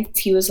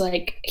students, he was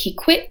like, he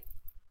quit.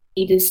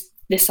 He just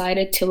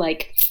decided to,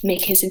 like,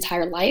 make his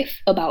entire life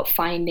about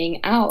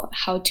finding out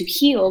how to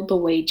heal the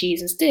way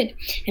Jesus did.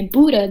 And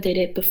Buddha did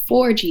it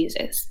before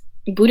Jesus.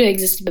 Buddha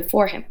existed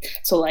before him.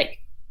 So, like,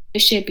 it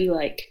should be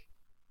like,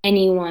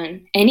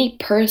 any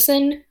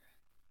person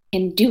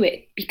can do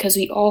it because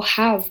we all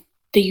have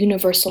the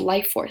universal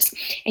life force.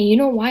 And you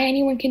know why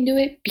anyone can do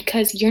it?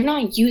 Because you're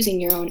not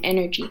using your own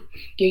energy.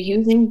 You're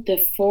using the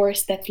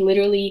force that's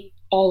literally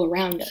all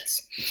around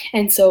us.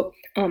 And so,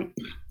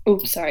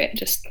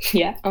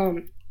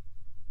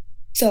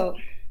 so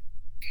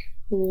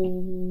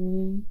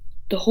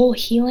the whole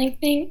healing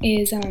thing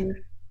is some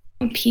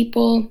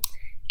people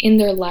in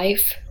their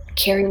life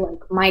carry, like,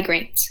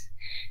 migraines.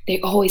 They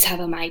always have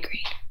a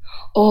migraine.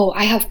 Oh,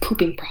 I have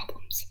pooping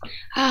problems.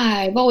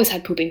 I've always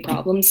had pooping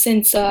problems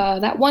since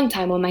that one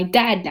time when my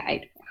dad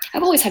died.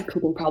 I've always had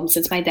pooping problems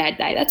since my dad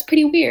died. That's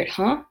pretty weird,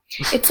 huh?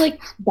 It's like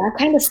that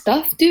kind of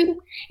stuff, dude.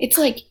 It's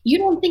like you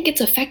don't think it's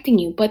affecting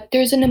you, but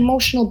there's an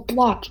emotional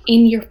block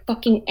in your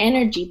fucking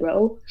energy,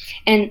 bro.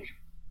 And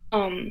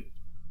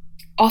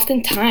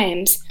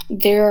oftentimes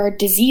there are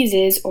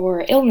diseases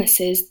or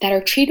illnesses that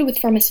are treated with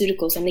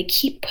pharmaceuticals, and they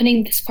keep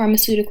putting this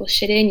pharmaceutical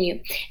shit in you.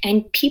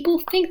 And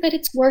people think that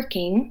it's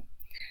working,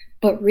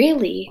 but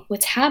really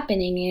what's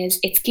happening is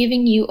it's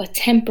giving you a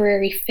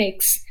temporary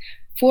fix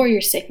for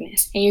your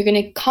sickness, and you're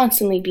going to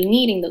constantly be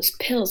needing those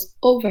pills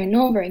over and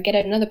over and get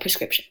another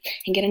prescription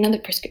and get another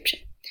prescription.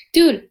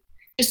 Dude,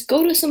 just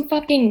go to some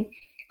fucking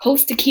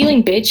holistic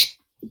healing, bitch.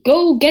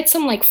 Go get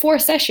some like 4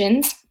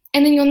 sessions,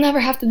 and then you'll never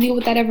have to deal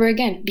with that ever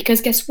again.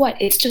 Because guess what?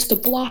 It's just a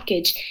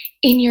blockage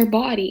in your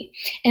body.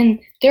 And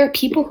there are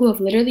people who have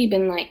literally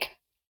been like,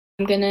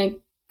 I'm gonna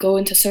go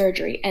into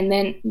surgery, and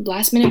then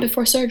last minute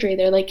before surgery,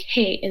 they're like,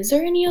 hey, is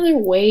there any other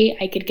way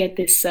I could get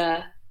this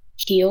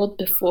healed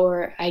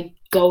before I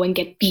go and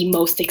get the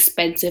most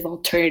expensive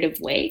alternative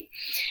way?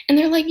 And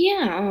they're like,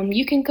 yeah,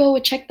 you can go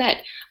check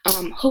that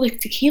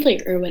holistic healer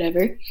or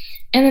whatever.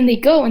 And then they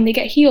go and they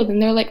get healed,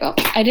 and they're like, oh,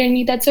 I didn't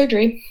need that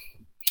surgery.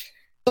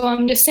 So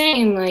I'm just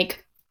saying,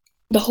 like,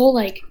 the whole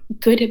like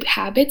good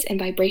habits and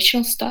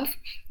vibrational stuff,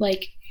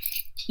 like,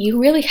 you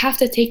really have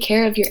to take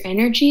care of your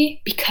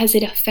energy, because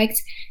it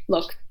affects,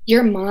 look,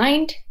 your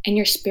mind and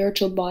your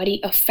spiritual body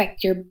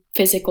affect your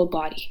physical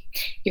body.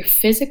 Your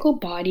physical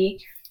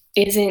body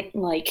isn't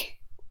like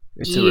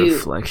It's you. a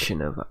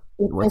reflection of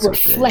what's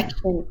It's a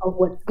reflection of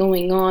what's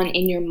going on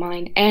in your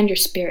mind and your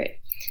spirit.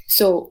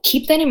 So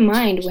keep that in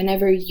mind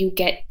whenever you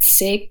get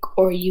sick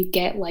or you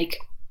get like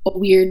a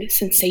weird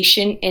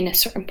sensation in a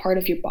certain part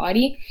of your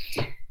body,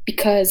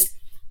 because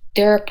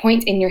there are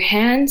points in your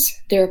hands,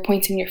 there are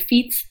points in your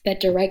feet that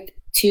direct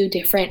to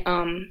different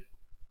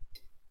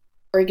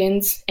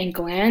organs and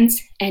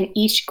glands, and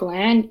each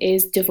gland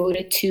is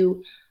devoted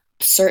to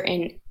a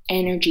certain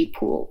energy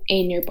pool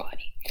in your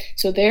body.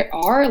 So there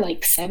are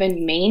like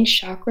 7 main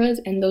chakras,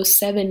 and those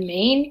 7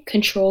 main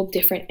control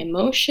different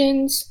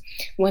emotions.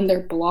 When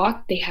they're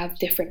blocked, they have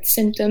different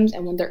symptoms,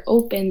 and when they're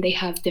open, they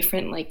have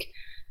different, like,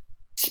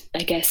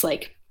 I guess,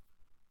 like,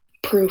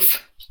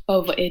 proof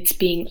of it's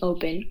being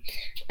open.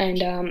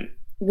 And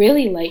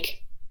really,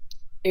 like,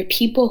 there are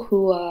people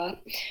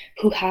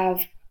who have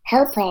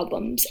heart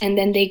problems, and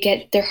then they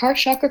get their heart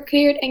chakra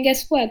cleared, and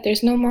guess what?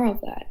 There's no more of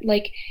that.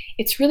 Like,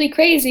 it's really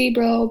crazy,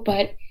 bro,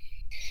 but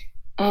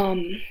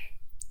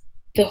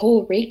the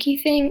whole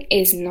Reiki thing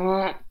is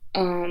not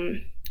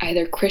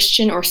either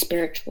Christian or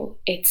spiritual.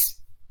 It's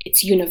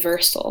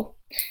universal.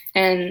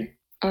 And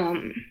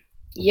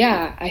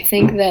yeah, I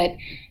think that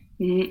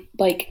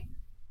like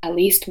at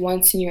least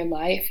once in your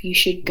life you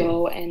should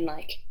go and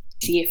like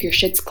see if your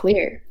shit's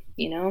clear,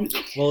 you know?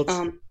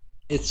 Well,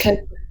 it's go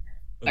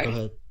sorry.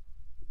 ahead.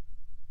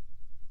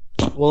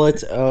 Well,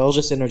 I'll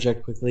just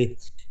interject quickly.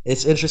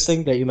 It's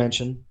interesting that you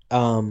mentioned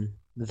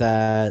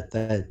that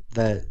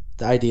the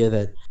idea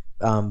that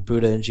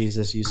Buddha and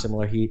Jesus use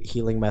similar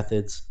healing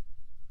methods.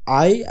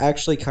 I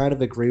actually kind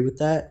of agree with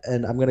that,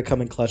 and I'm going to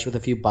come in clutch with a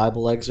few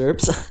Bible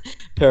excerpts,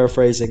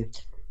 paraphrasing.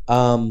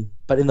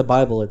 But in the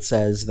Bible, it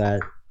says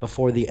that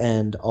before the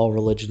end, all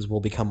religions will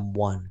become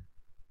one.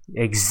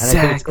 Exactly.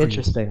 And I think it's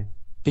interesting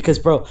because,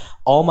 bro,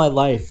 all my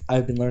life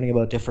I've been learning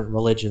about different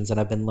religions, and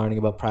I've been learning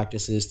about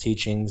practices,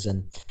 teachings,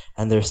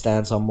 and their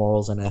stance on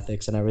morals and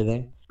ethics and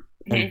everything.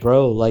 And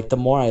bro, like the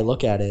more I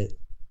look at it,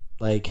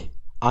 like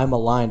I'm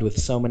aligned with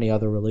so many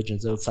other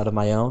religions outside of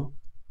my own.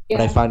 Yeah.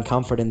 But I find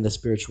comfort in the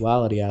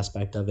spirituality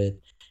aspect of it,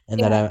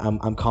 and that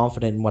I'm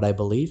confident in what I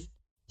believe.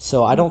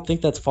 So I don't think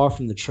that's far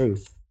from the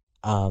truth.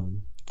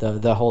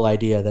 The whole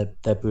idea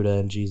that Buddha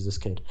and Jesus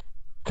could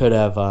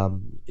have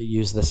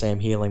used the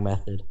same healing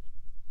method.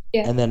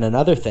 Yeah. And then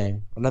another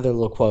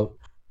little quote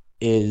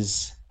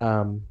is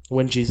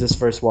when Jesus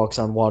first walks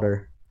on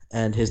water,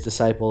 and his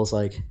disciples,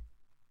 like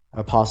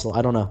apostle,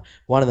 I don't know,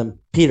 one of them,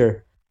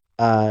 Peter,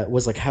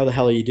 was like, "How the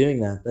hell are you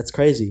doing that? That's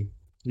crazy.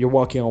 You're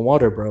walking on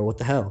water, bro. What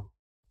the hell?"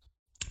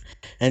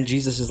 And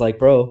Jesus is like,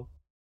 "Bro,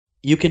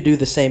 you can do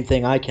the same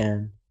thing I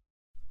can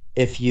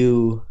if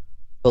you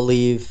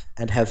believe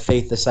and have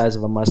faith the size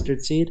of a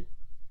mustard seed."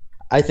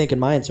 I think in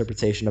my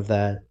interpretation of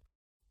that,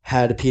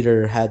 had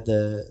Peter had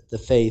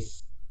the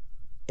faith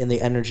in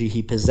the energy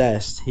he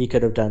possessed, he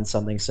could have done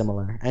something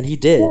similar, and he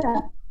did.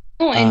 Yeah.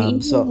 Oh, and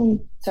even, so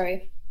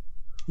sorry.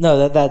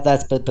 No,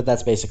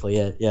 that's basically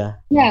it. Yeah.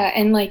 Yeah,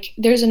 and like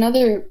there's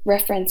another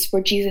reference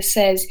where Jesus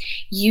says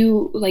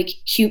you like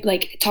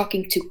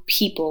talking to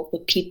people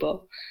with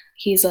people.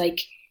 He's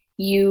like,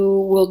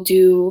 you will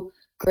do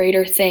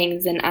greater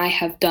things than I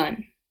have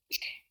done.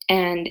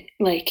 And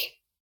like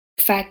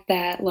the fact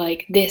that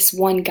like this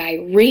one guy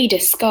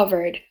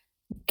rediscovered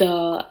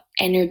the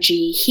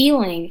energy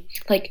healing,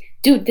 like,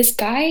 dude, this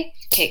guy,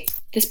 okay,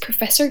 this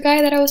professor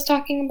guy that I was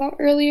talking about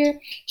earlier,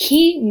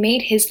 he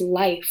made his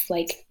life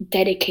like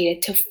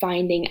dedicated to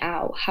finding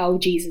out how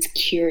Jesus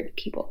cured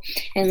people.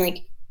 And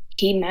like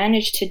he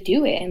managed to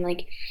do it, and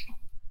like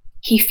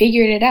he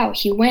figured it out.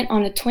 He went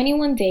on a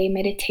 21-day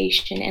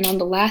meditation, and on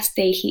the last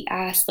day he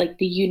asked like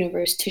the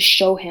universe to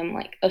show him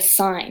like a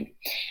sign.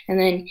 And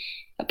then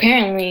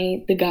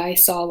apparently the guy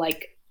saw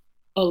like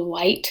a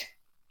light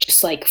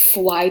just like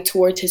fly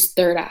towards his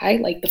third eye,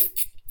 like the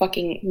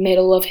fucking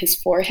middle of his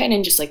forehead,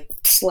 and just like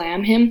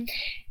slam him.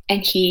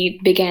 And he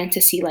began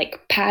to see like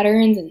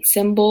patterns and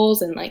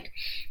symbols and like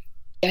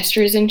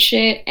gestures and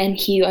shit. And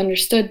he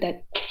understood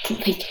that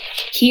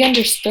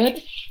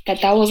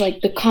that was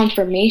like the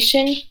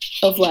confirmation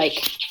of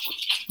like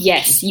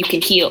yes, you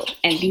can heal,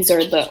 and these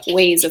are the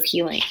ways of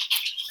healing.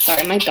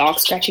 Sorry, my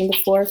dog's scratching the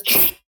floor.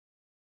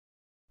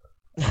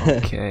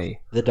 Okay.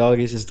 The dog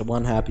is just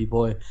one happy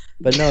boy.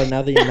 But no,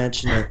 now that you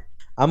mention it,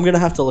 I'm gonna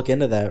have to look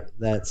into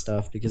that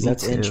stuff because Me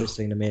that's too.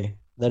 interesting to me.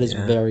 That is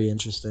Yeah. very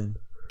interesting.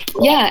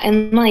 Yeah,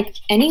 and like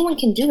anyone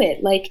can do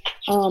it. Like,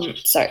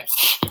 sorry,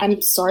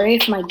 I'm sorry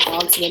if my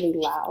dog's really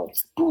loud.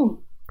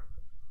 Boom.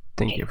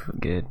 Think you're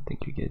good.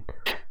 Think you're good.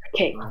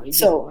 Okay, Wow, he's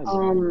so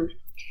fine.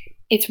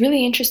 it's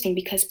really interesting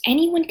because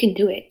anyone can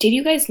do it. Did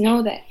you guys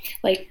know that?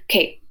 Like,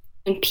 okay,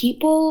 when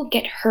people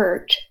get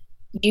hurt,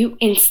 you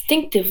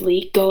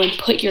instinctively go and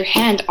put your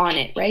hand on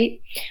it, right?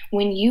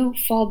 When you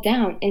fall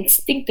down,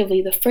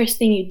 instinctively, the first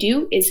thing you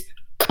do is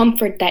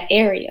comfort that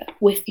area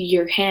with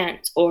your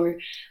hands, or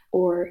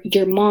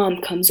your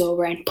mom comes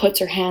over and puts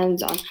her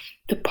hands on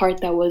the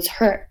part that was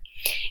hurt.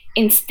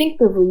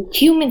 Instinctively,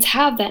 humans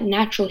have that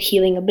natural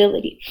healing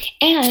ability,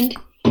 and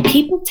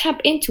people tap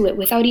into it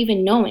without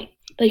even knowing.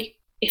 Like,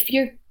 if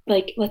you're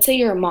like, let's say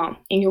you're a mom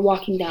and you're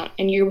walking down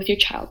and you're with your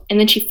child and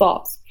then she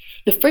falls,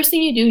 the first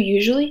thing you do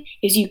usually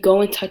is you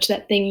go and touch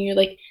that thing and you're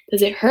like,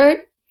 does it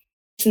hurt?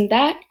 Isn't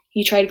that?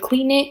 You try to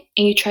clean it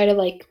and you try to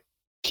like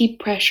keep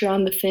pressure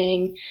on the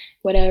thing,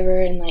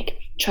 whatever, and like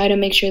try to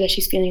make sure that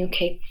she's feeling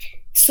okay.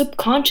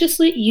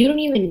 Subconsciously, you don't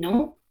even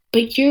know,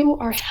 but you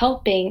are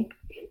helping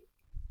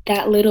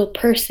that little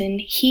person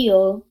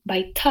heal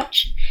by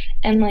touch.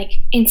 And like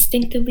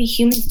instinctively,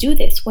 humans do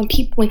this.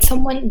 When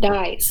someone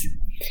dies,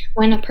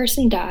 when a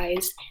person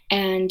dies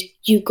and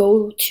you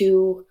go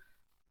to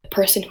the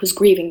person who's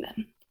grieving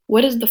them,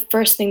 what is the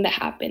first thing that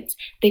happens?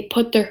 They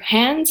put their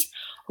hands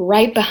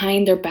right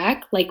behind their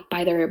back, like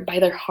by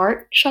their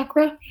heart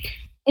chakra.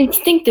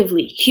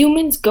 Instinctively,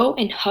 humans go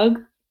and hug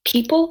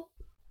people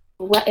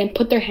and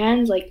put their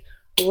hands like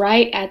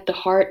right at the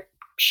heart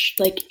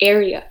like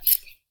area.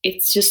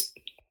 It's just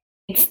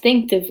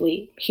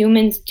instinctively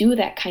humans do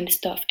that kind of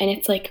stuff, and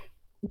it's like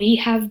we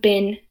have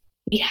been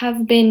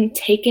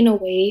taken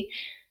away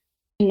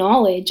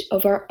knowledge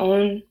of our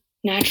own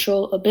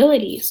natural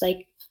abilities.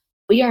 Like,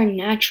 we are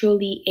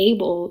naturally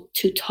able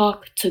to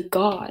talk to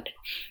God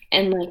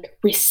and like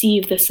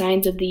receive the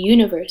signs of the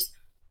universe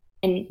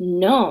and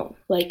know,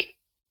 like,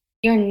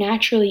 we are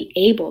naturally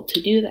able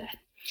to do that.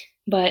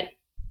 But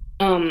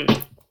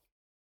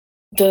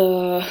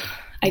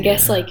I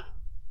guess like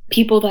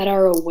people that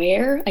are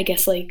aware, I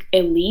guess like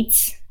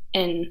elites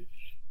and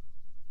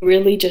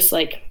really just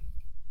like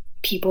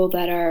people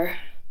that are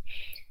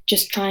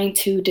just trying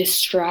to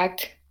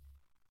distract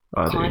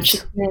Others.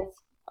 consciousness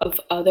of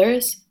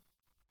others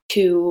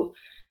to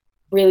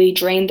really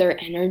drain their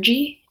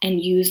energy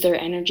and use their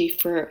energy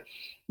for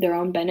their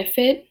own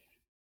benefit.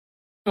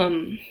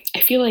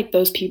 I feel like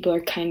those people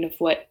are kind of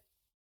what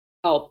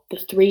helped the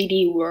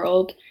 3D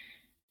world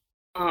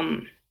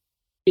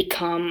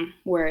become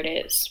where it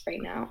is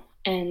right now.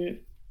 And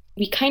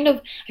we kind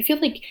of, I feel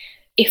like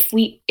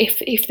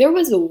if there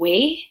was a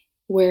way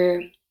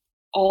where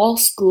all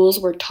schools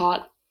were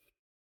taught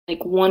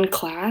like one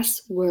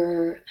class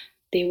where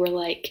they were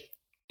like,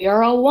 we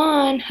are all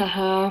one,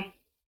 haha.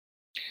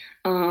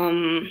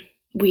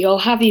 We all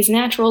have these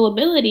natural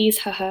abilities,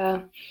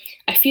 haha.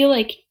 I feel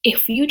like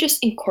if you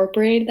just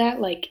incorporated that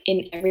like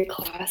in every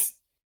class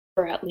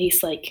for at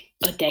least like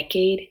a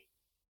decade,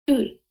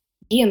 dude,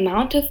 the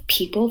amount of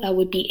people that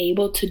would be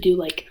able to do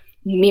like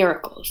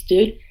miracles,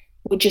 dude,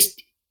 would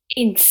just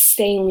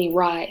insanely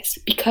rise,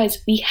 because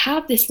we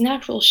have this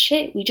natural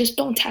shit. We just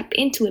don't tap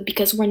into it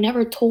because we're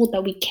never told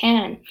that we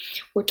can.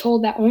 We're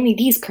told that only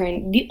these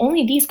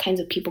kinds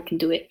of people can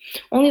do it.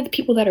 Only the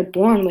people that are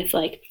born with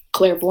like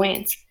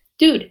clairvoyance.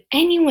 Dude,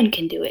 anyone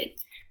can do it.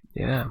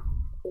 Yeah.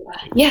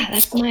 Yeah,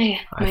 that's my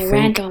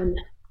rant on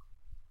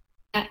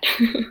that.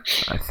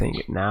 I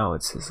think now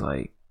it's just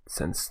like,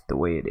 since the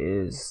way it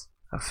is,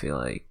 I feel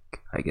like,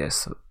 I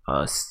guess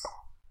us,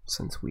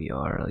 since we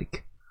are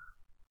like,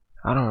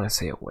 I don't want to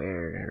say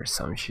aware or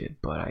some shit,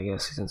 but I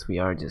guess since we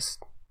are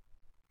just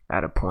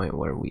at a point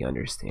where we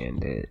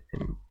understand it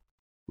and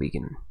we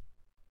can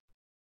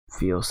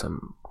feel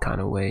some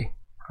kind of way,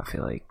 I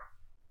feel like,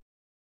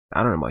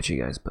 I don't know about you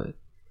guys, but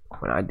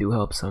when I do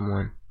help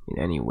someone in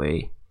any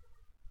way,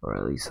 or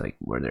at least like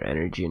where their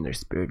energy and their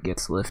spirit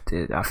gets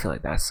lifted, I feel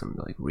like that's some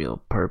like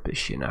real purpose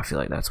shit, and I feel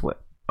like that's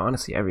what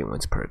honestly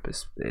everyone's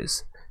purpose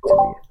is to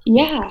me.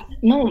 Yeah,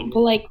 no, but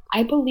like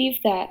I believe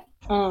that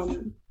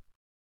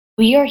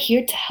we are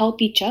here to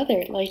help each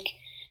other. Like,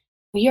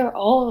 we are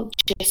all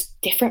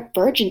just different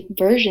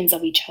versions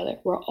of each other.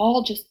 We're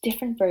all just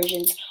different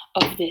versions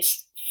of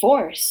this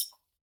force.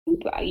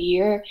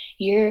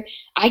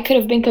 I could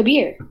have been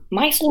Kabir.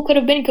 My soul could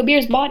have been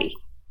Kabir's body.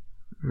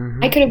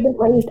 Mm-hmm. I could have been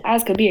raised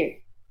as Kabir,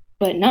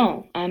 but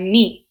no, I'm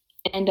me.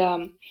 And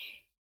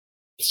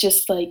it's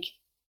just like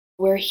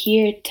we're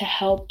here to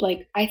help.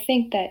 Like, I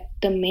think that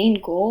the main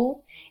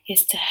goal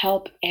is to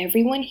help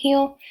everyone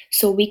heal,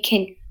 so we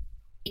can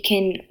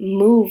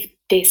move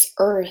this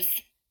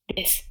earth,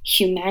 this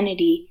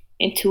humanity,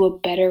 into a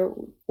better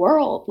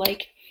world.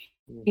 Like,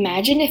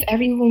 imagine if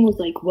everyone was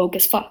like woke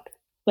as fuck.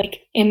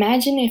 Like,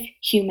 imagine if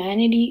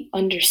humanity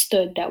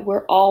understood that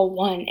we're all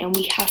one and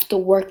we have to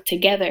work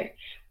together.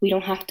 We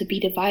don't have to be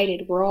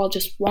divided. We're all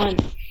just one.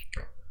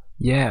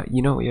 Yeah,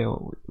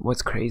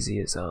 what's crazy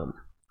is I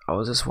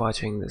was just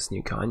watching this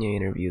new Kanye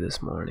interview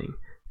this morning.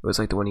 It was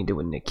like the one he did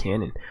with Nick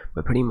Cannon,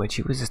 but pretty much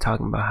he was just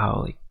talking about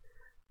how like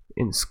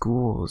in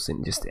schools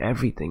and just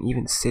everything,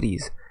 even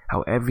cities,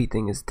 how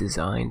everything is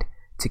designed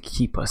to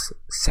keep us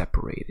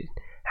separated.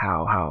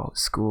 How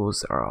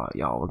schools are,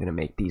 y'all, we're gonna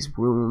make these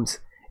rooms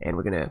and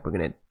we're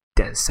gonna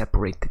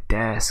separate the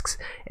desks,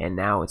 and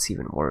now it's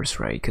even worse,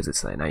 right? Because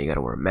it's like now you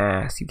gotta wear a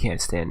mask, you can't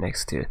stand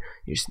next to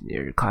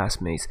your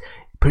classmates.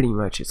 Pretty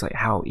much, it's like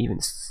how even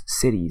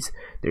cities,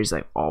 there's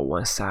like all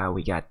one side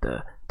we got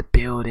the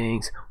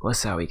buildings, one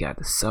side we got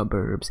the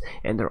suburbs,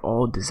 and they're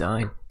all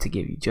designed to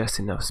give you just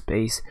enough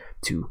space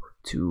to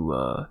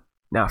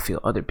not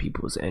feel other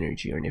people's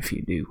energy, or if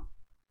you do,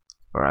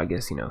 or I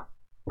guess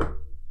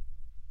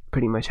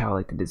pretty much how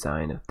like the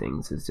design of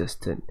things is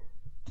just to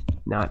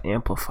not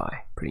amplify,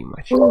 pretty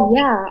much. Well,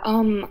 yeah,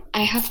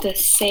 I have to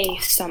say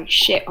some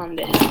shit on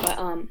this, but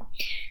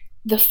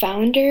the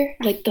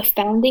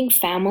founding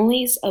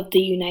families of the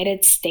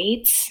United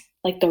States,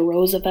 like the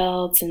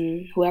Roosevelts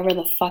and whoever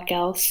the fuck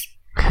else,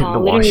 The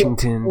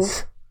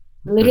Washingtons.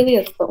 literally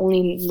that's the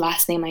only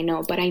last name I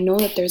know, but I know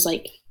that there's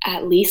like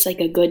at least like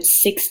a good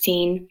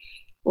 16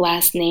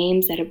 last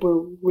names that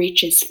were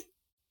rich as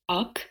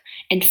fuck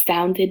and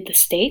founded the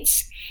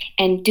states.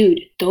 And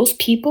dude, those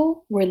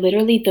people were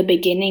literally the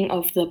beginning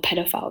of the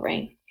pedophile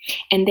ring.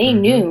 And they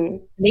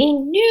knew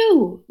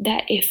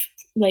that if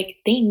like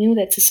they knew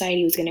that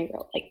society was gonna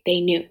grow, like they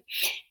knew.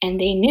 And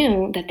they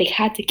knew that they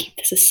had to keep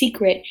this a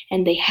secret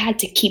and they had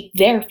to keep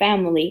their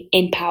family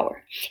in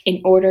power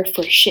in order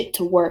for shit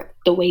to work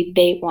the way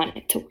they wanted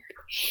it to work.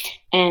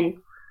 And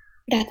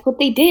that's what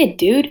they did,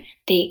 dude.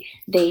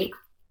 They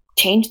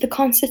changed the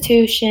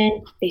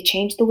constitution, they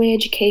changed the way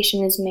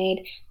education is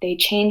made, they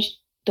changed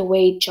the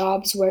way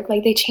jobs work,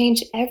 like they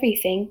changed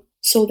everything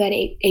so that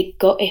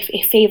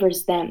it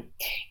favors them.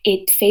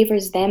 It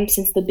favors them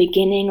since the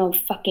beginning of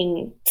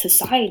fucking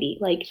society.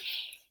 Like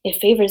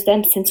it favors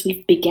them since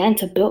we began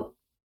to build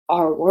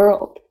our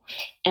world.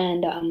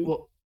 And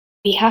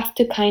we have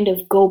to kind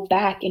of go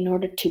back in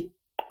order to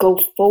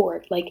go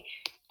forward. Like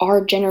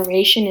our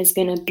generation is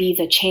gonna be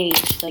the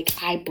change. Like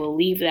I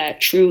believe that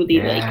truly.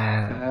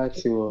 Yeah.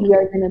 Like we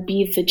are gonna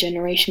be the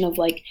generation of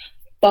like,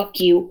 fuck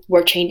you,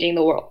 we're changing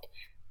the world.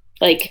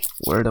 Like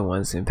we're the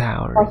ones in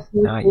power, fuck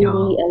you, not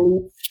y'all.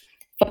 elites.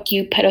 Fuck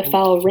you,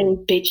 pedophile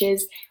ring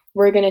bitches.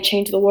 We're gonna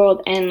change the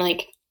world, and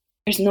like,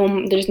 there's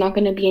not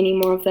gonna be any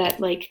more of that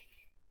like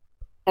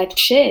that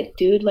shit,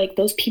 dude. Like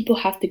those people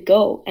have to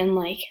go, and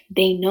like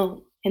they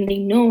know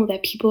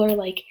that people are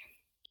like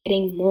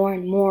getting more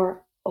and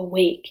more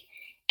awake,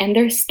 and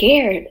they're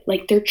scared.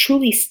 Like they're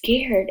truly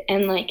scared,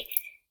 and like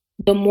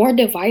the more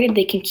divided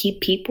they can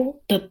keep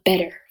people, the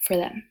better for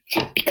them,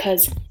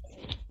 because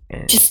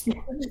just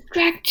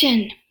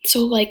distraction.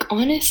 So like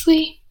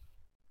honestly,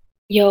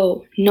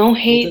 yo, no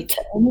hate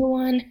to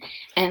anyone,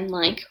 and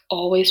like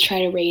always try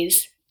to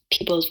raise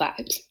people's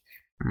vibes.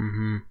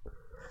 Mm-hmm.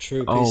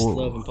 True, peace,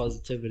 love, and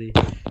positivity.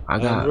 I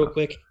got real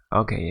quick.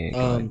 Okay,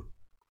 yeah.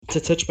 To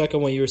touch back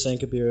on what you were saying,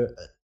 Kabir,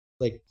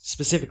 like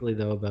specifically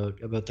though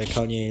about that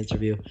Kanye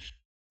interview,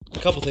 a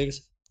couple things.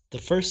 The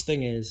first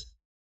thing is,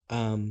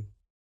 to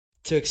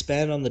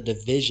expand on the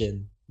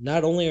division.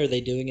 Not only are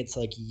they doing it to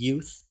like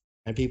youth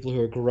and people who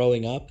are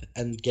growing up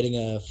and getting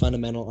a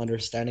fundamental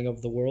understanding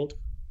of the world,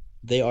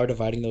 they are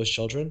dividing those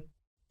children,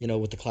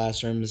 with the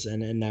classrooms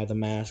and now the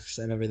masks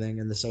and everything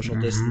and the social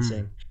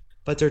distancing.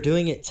 But they're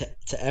doing it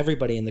to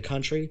everybody in the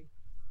country,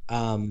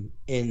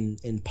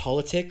 in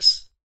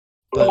politics,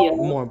 but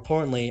more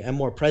importantly and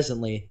more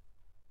presently,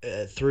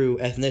 through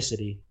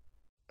ethnicity.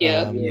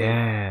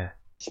 Yeah.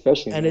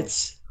 Especially and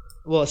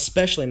now.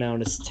 Especially now,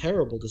 and it's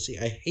terrible to see.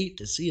 I hate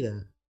to see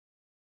that.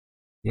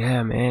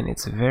 Yeah, man,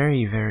 it's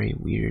very, very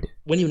weird.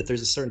 When if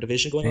there's a certain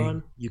division going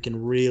on, you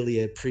can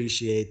really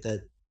appreciate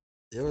that.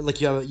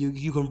 Like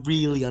you can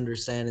really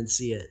understand and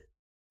see it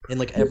in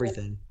like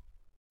everything.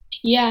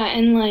 Yeah,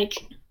 and like,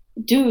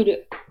 dude,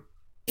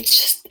 it's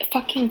just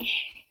fucking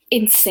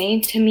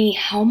insane to me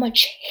how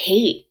much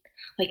hate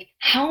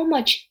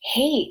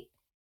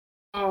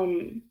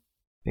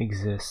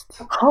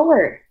exists.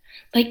 Color,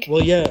 like,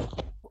 well, yeah,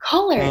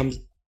 color,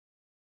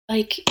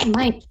 like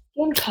my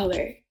skin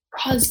color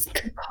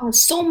could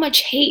cause so much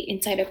hate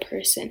inside a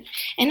person,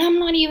 and I'm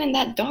not even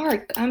that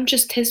dark. I'm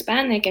just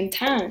Hispanic and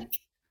tan.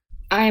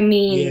 I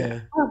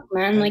mean, fuck,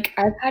 man. Like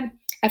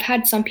I've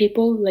had some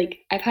people, like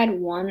I've had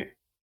one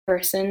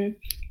person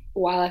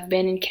while I've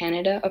been in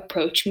Canada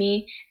approach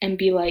me and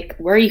be like,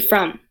 "Where are you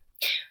from?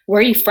 Where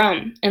are you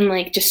from?" And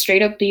like just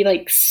straight up be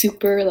like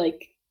super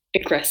like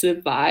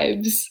aggressive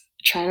vibes,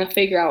 trying to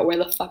figure out where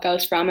the fuck I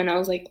was from, and I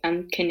was like,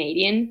 "I'm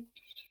Canadian."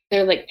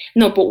 They're like,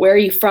 "No, but where are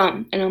you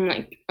from?" And I'm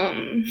like,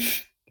 I'm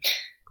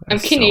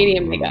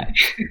Canadian, my guy."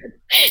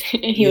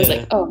 And he was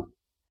like, oh,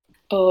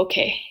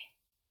 okay.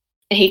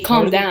 And he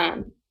calmed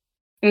down.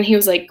 And he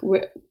was like,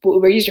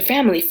 where is your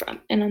family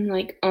from? And I'm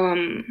like,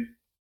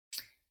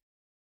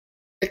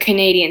 We're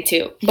Canadian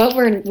too, but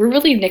we're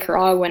really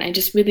Nicaraguan. I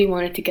just really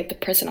wanted to get the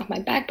person off my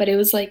back, but it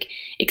was like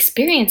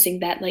experiencing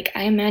that. Like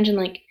I imagine,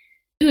 like,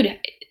 dude,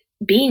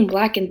 being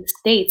black in the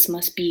States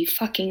must be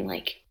fucking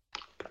like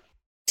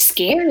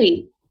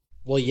scary.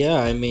 Well, yeah,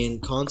 I mean,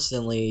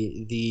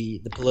 constantly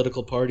the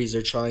political parties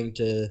are trying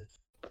to,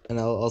 and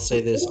I'll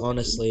say this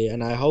honestly,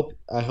 and I hope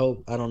I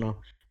don't know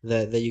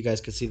that you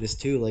guys could see this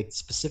too. Like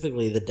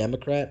specifically, the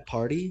Democrat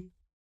Party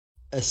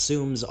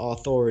assumes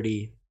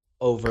authority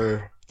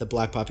over the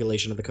black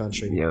population of the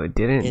country. Yo, In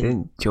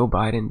didn't Joe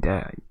Biden?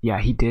 Yeah,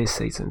 he did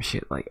say some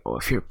shit like, "Oh,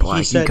 if you're he black,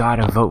 you said,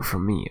 gotta vote for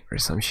me" or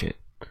some shit.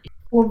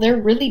 Well,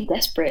 they're really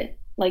desperate.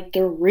 Like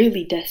they're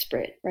really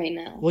desperate right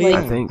now. well, Like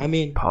I yeah, think I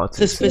mean,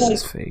 politics this is like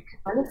just fake.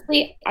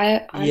 honestly,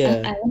 yeah,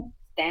 I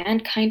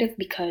understand kind of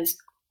because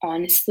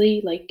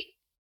honestly, like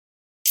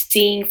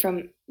seeing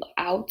from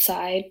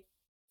outside,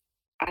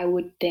 I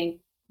would think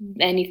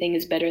anything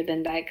is better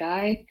than that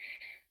guy.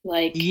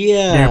 Like, They're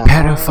yeah.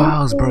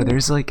 pedophiles, bro.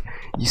 There's like,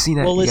 Well, you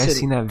guys listen,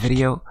 seen that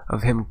video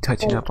of him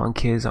touching up on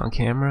kids on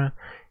camera,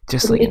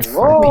 just like in it's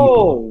front of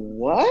Whoa, people.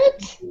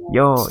 what?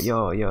 Yo.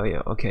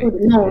 Okay,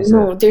 no, there's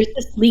no. a There's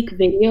this leak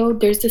video.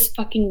 There's this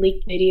fucking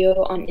leaked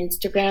video on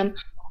Instagram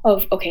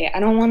of okay.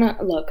 I don't want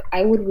to look.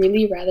 I would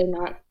really rather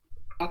not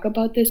talk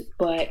about this,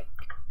 but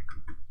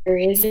there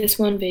is this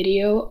one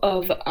video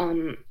of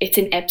it's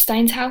in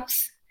Epstein's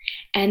house,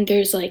 and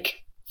there's like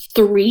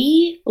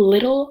three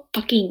little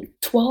fucking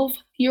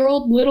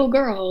 12-year-old little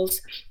girls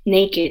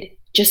naked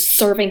just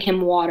serving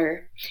him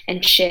water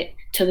and shit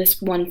to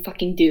this one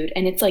fucking dude,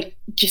 and it's like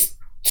just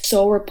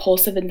so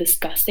repulsive and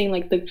disgusting,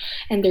 like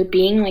and they're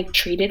being like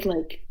treated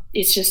like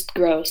it's just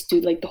gross,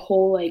 dude. Like the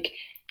whole like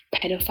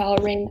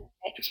pedophile ring,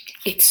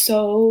 it's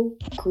so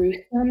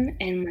gruesome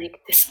and like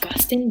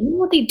disgusting. You know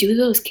what they do to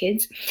those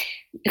kids?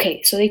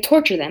 Okay, so they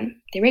torture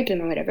them, they rape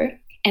them or whatever,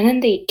 and then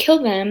they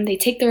kill them. They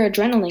take their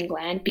adrenaline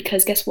gland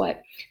because guess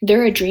what?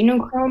 Their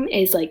adrenochrome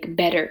is like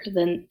better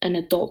than an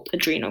adult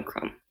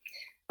adrenochrome.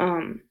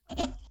 Um,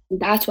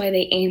 that's why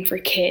they aim for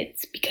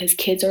kids because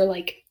kids are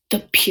like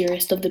the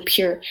purest of the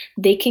pure.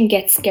 They can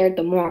get scared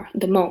the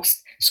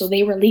most, so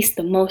they release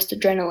the most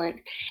adrenaline,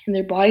 and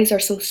their bodies are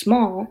so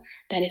small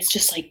that it's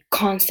just like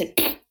constant,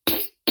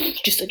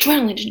 just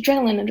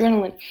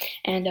adrenaline,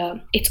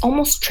 and it's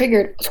almost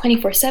triggered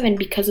 24/7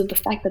 because of the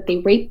fact that they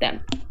rape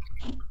them.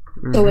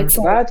 So Mhm. it's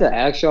If I like, had to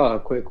ask y'all a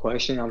quick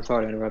question, I'm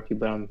sorry to interrupt you,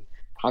 but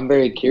I'm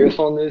very curious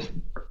on this.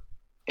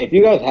 If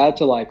you guys had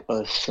to like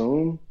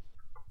assume,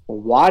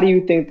 why do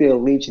you think the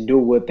elites do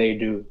what they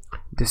do?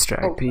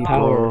 Distract oh,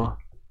 power, people.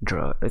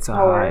 Drug. It's a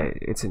power, high.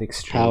 It's an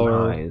extreme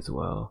power. high as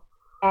well.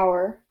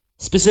 power.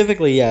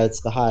 Specifically, yeah,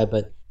 it's the high,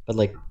 but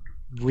like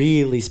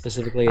really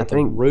specifically I at the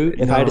think root,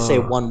 if I had to say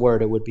no. one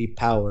word, it would be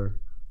power.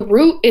 The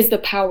root is the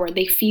power.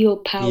 They feel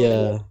power.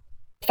 Yeah.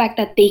 The fact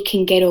that they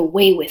can get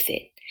away with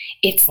it.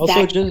 It's Also,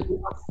 that. just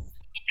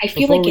I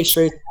feel before like we it's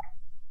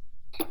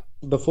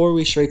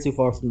stray too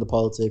far from the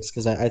politics,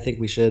 because I think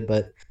we should,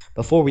 but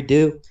before we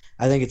do,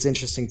 I think it's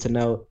interesting to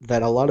note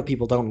that a lot of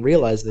people don't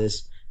realize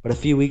this, but a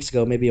few weeks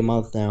ago, maybe a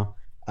month now,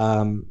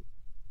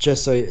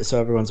 just so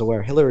everyone's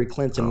aware, Hillary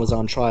Clinton was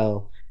on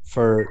trial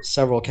for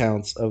several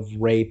counts of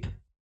rape,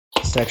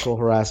 sexual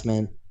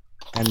harassment,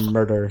 and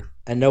murder,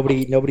 and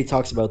nobody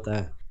talks about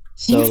that.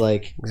 So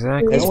like,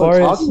 Exactly. as No one far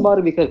talks as about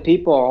it because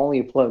people are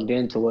only plugged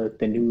into what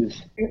the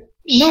news no, shows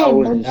no,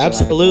 and shit like that.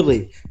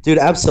 absolutely, dude,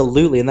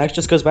 absolutely, and that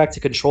just goes back to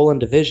control and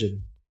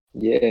division.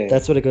 Yeah.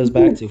 That's what it goes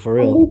back to, for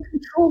real. they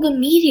control the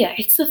media.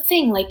 It's the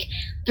thing. Like,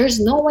 there's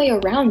no way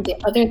around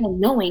it other than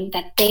knowing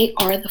that they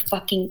are the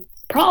fucking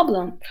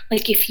problem.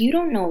 Like, if you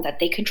don't know that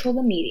they control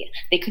the media,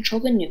 they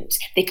control the news,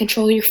 they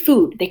control your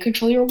food, they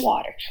control your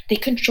water, they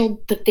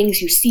control the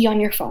things you see on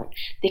your phone,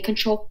 they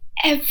control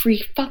every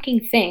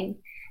fucking thing.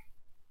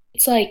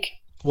 It's like,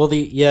 Well,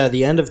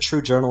 the end of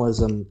true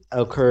journalism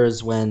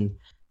occurs when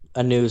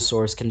a news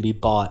source can be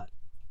bought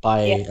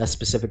by yeah, a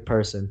specific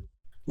person.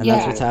 And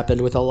that's yeah, what's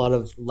happened with a lot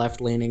of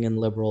left-leaning and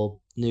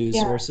liberal news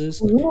yeah. sources,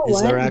 You know is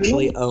what? they're You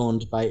actually know,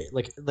 owned by,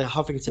 like, the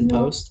Huffington you know,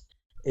 Post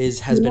has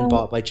you been know.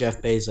 bought by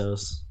Jeff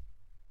Bezos.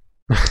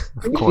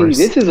 Of See, course.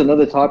 this is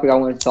another topic I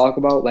want to talk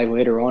about like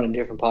later on in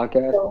different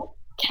podcasts. So,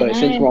 can But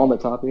since I? we're on the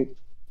topic,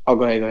 oh,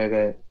 go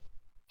ahead.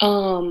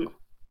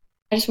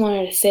 I just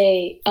wanted to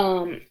say,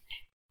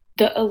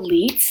 the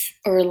elites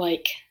or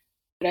like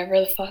whatever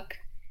the fuck,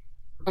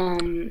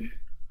 the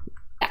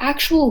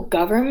actual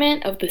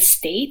government of the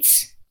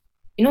states.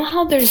 You know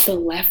how there's the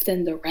left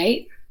and the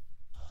right?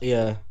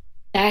 Yeah.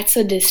 That's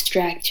a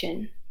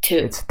distraction too.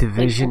 It's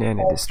division Like, and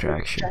a that's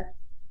distraction.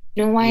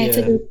 You know why it's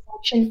a Yeah.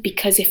 distraction?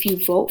 Because if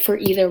you vote for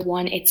either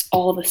one, it's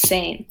all the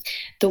same.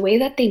 The way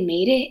that they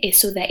made it is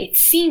so that it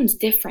seems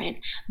different,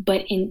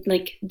 but in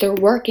like they're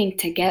working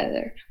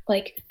together.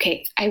 Like,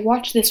 okay, I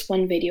watched this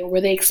one video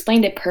where they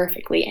explained it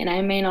perfectly, and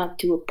I may not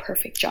do a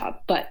perfect job,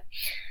 but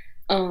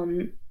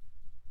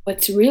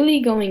what's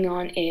really going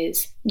on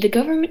is the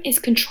government is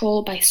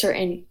controlled by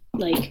certain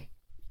like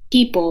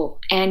people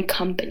and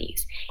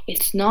companies.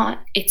 It's not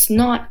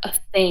a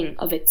thing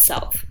of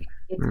itself.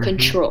 It's Mhm.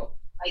 controlled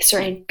by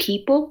certain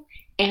people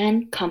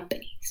and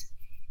companies.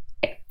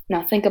 Okay,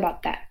 now think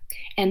about that.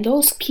 And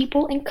those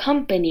people in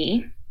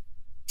company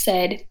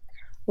said,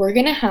 we're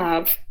going to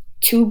have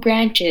two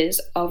branches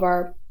of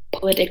our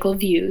political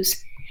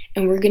views,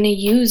 and we're going to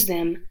use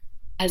them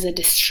as a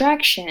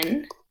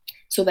distraction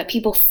so that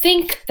people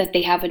think that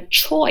they have a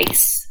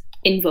choice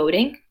in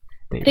voting.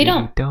 They really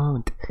don't.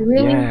 don't. They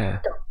really Yeah.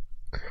 don't.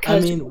 I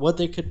Because mean, what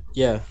they could.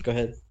 Yeah, go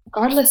ahead.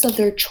 regardless of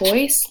their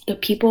choice, the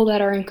people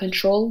that are in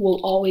control will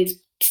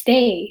always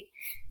stay.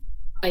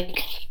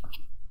 Like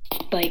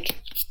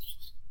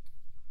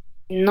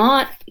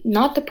not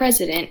the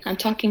president. I'm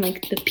talking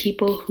like the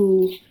people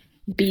who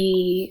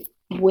be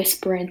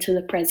whispering to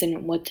the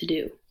president what to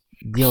do.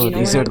 Yo, You know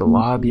these what are I the mean?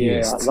 Yeah,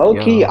 lobbyists.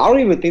 low key, Yo. I don't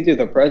even think they're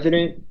the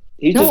president.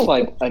 He's No. just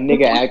like a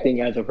nigga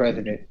acting as a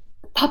president.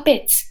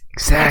 Puppets.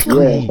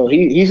 Exactly. Yeah, so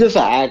he's just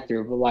an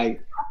actor, but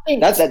like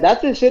Puppets.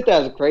 that's the shit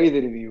that's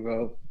crazy to me,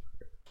 bro.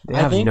 They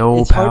I have think no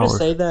it's power. hard to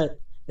say that.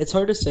 It's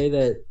hard to say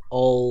that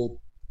all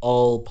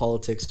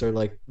politics are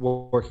like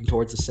working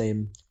towards the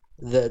same.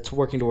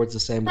 Working towards the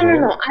same goal.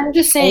 No. I'm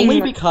just saying.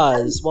 Only like,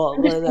 because, well,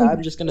 I'm just saying-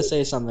 I'm just gonna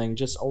say something.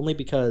 Just only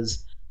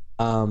because,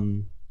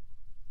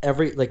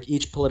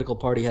 each political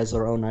party has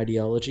their own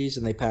ideologies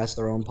and they pass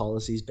their own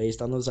policies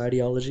based on those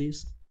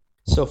ideologies.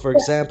 So, for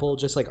example,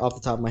 just like off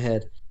the top of my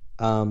head,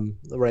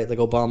 right, like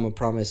Obama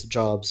promised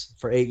jobs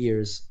for 8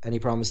 years, and he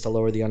promised to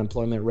lower the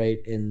unemployment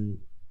rate in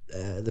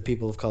the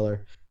people of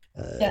color,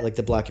 Yeah. like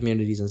the black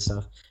communities and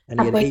stuff. And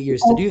he had But 8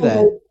 years to do that,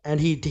 also- and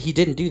he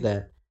didn't do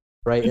that.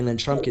 Right, and then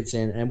Trump gets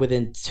in, and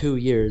within 2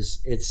 years,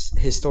 it's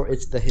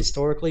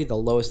historically the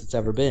lowest it's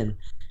ever been,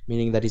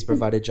 meaning that he's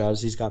provided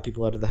jobs, he's got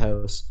people out of the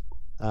house,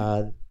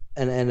 and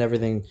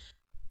everything.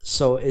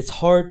 So it's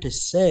hard to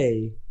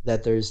say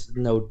that there's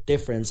no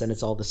difference and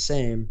it's all the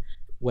same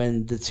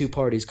when the two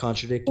parties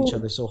contradict each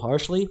other so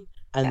harshly,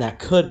 and that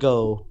could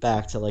go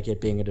back to like it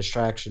being a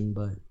distraction,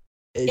 but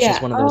it's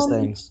just one of those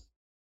things.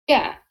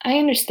 Yeah, I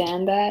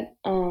understand that.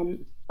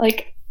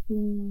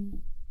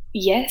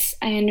 Yes,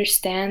 I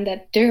understand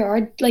that there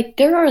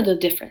are the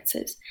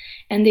differences,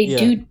 and they Yeah.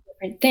 do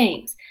different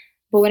things.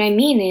 But what I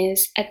mean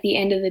is, at the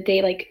end of the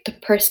day, like the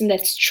person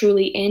that's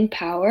truly in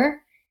power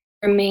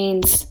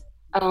remains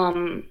how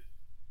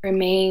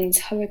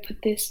do I put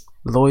this?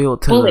 Loyal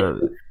to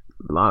Bulletproof.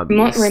 the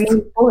lobbyists.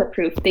 Remain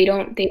bulletproof.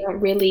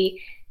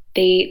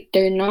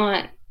 They're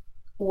not,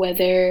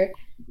 whether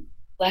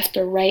left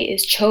or right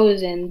is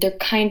chosen, they're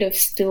kind of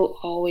still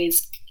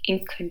always in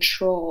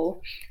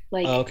control.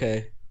 Like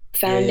Okay.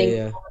 founding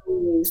Yeah.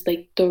 families,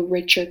 like the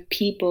richer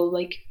people,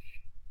 like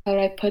how do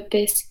I put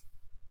this?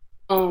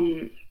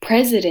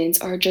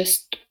 Presidents are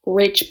just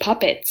rich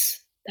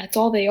puppets. That's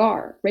all they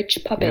are, rich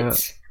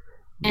puppets.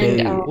 And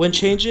They- When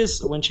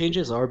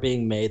changes are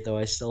being made, though,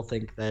 I still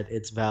think that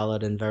it's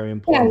valid and very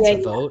important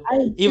to vote.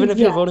 Even if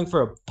you're voting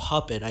for a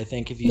puppet, I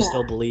think if you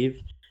still believe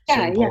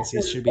certain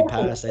policies should be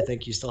passed, I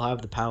think you still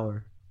have the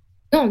power.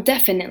 No,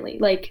 definitely.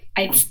 Like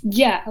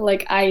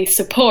I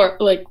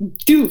support, like,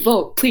 do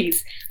vote,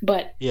 please.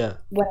 But Yeah.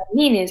 what I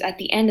mean is, at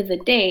the end of the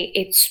day,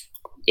 it's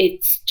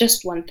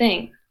just one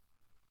thing.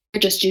 You're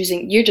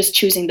just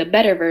choosing the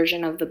better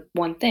version of the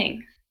one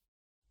thing.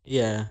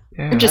 Yeah.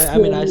 Yeah. Just I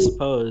mean, I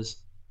suppose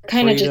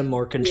kind of freedom just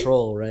or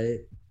control, right?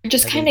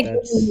 just I kind think of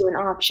that's- giving you an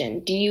option.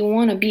 Do you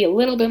want to be a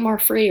little bit more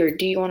free, or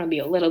do you want to be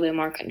a little bit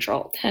more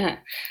controlled?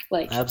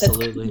 Like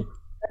Absolutely.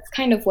 that's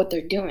kind of what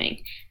they're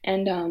doing.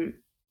 And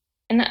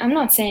I'm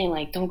not saying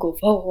like don't go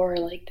vote or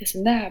like this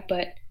and that,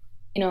 but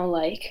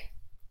like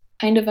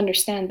kind of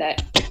understand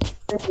that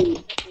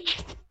really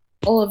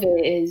all of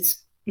it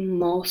is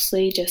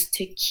mostly just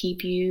to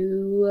keep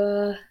you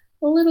a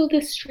little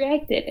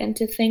distracted and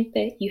to think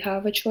that you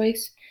have a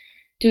choice.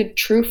 Dude,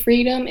 true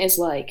freedom is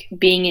like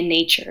being in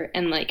nature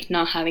and like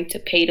not having to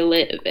pay to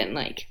live and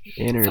like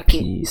Inner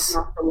fucking peace.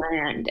 off the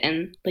land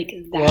and like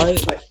Well,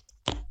 that's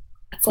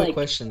Quick like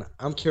question.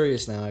 I'm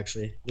curious now,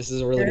 actually. This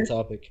is a really good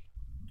topic.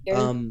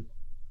 yeah.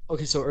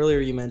 Okay, so earlier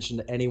you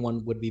mentioned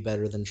anyone would be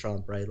better than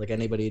Trump, right? Like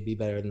anybody would be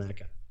better than that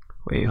guy.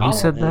 Wait, who Oh,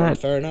 said And that?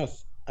 fair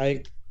enough.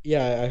 I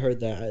heard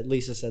that.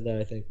 Lisa said that,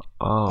 I think.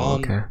 Oh,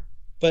 okay.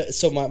 But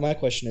so my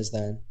question is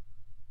then,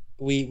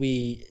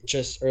 we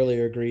just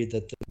earlier agreed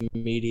that the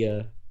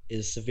media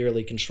is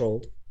severely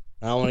controlled.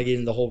 I don't want to get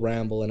into the whole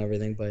ramble and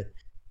everything,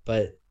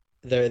 but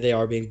they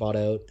are being bought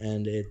out,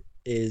 and it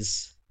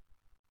is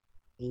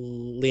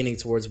leaning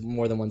towards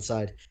more than one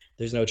side.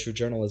 There's no true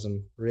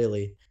journalism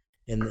really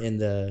in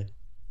the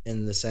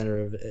center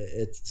of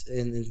it's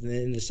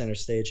in the center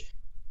stage.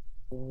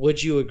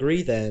 Would you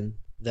agree then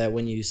that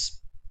when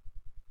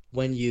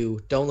you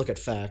don't look at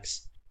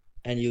facts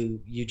and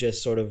you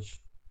just sort of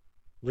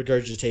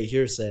regurgitate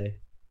hearsay,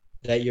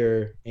 that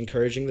you're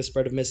encouraging the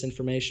spread of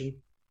misinformation?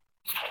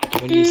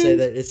 When you say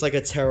that it's like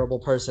a terrible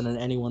person and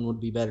anyone would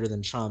be better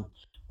than Trump,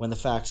 when the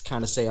facts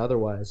kind of say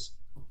otherwise,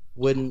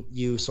 wouldn't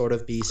you sort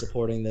of be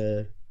supporting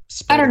the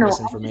spread I don't of know.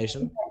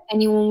 misinformation?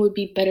 Anyone would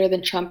be better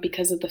than Trump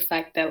because of the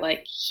fact that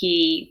like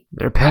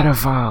They're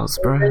pedophiles,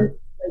 bro.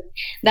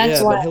 that's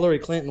yeah, why but Hillary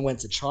Clinton went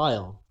to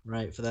trial,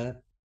 right, for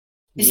that?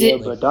 Is Yeah,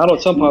 it- but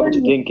Donald Trump probably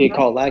just didn't get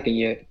caught lacking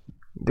yet.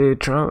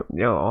 Dude, Trump,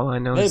 yo, all I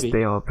know is Maybe,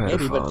 they all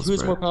maybe, but pedophiles, who's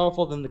bro. more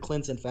powerful than the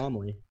Clinton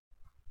family?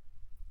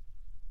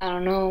 I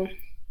don't know.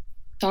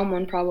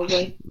 Someone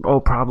probably. Oh,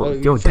 probably.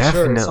 Yo, For sure,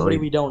 somebody definitely.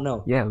 we don't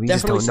know. Yeah, we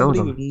just Definitely don't know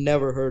somebody we've them.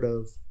 never heard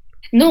of.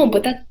 No,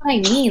 but that's what I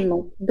mean.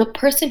 Like the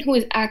person who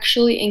is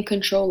actually in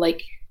control,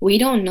 like we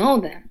don't know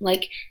them.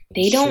 Like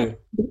they It's don't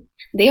true.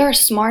 they are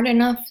smart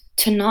enough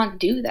to not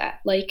do that.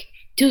 Like,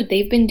 dude,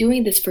 they've been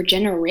doing this for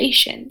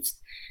generations.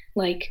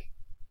 Like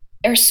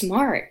they're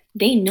smart.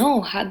 They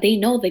know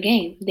the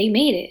game. They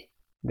made it.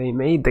 They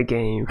made the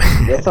game.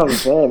 That's what I'm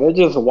saying. They're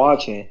just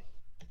watching.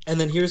 And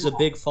then here's a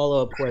big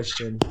follow-up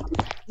question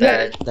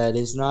Yeah. that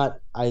is not,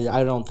 I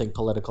don't think,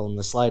 political in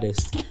the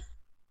slightest.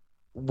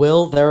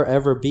 Will there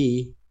ever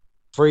be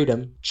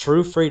freedom,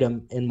 true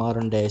freedom, in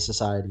modern day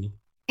society?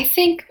 I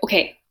think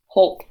okay,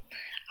 hold.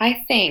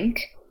 I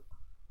think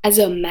as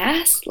a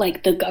mass,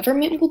 like the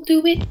government will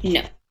do it?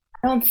 No,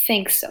 I don't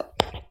think so.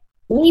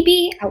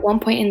 Maybe at one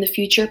point in the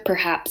future,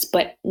 perhaps,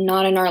 but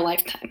not in our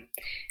lifetime.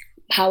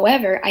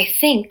 However, I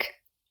think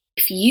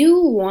if you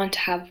want to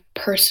have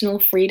personal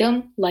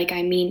freedom, like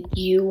I mean,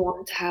 you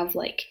want to have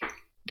like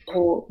the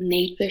whole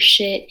nature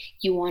shit,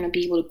 you want to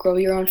be able to grow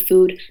your own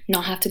food,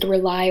 not have to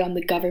rely on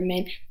the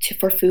government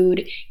for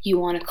food. You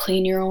want to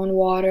clean your own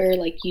water,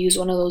 like use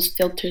one of those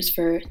filters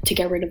to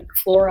get rid of the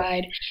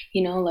fluoride.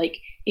 Like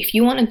if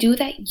you want to do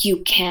that,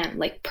 you can.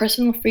 Like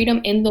personal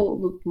freedom in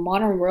the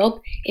modern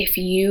world, if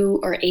you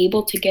are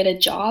able to get a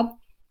job,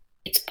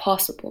 it's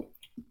possible.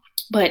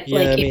 But Yeah,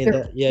 like I mean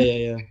that.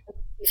 Yeah.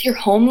 if you're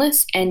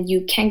homeless and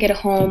you can't get a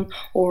home,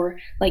 or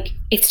like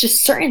it's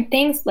just certain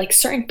things, like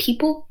certain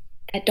people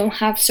that don't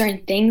have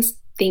certain things,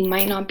 they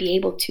might not be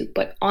able to.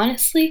 But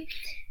honestly,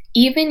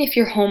 even if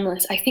you're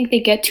homeless, I think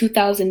they get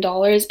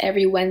 $2,000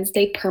 every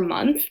Wednesday per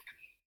month.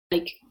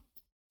 Like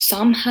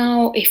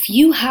somehow, if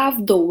you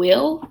have the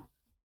will,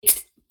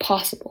 it's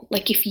possible.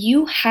 Like if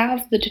you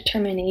have the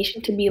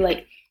determination to be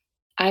like,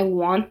 I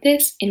want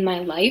this in my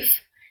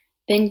life,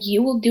 then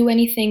you will do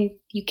anything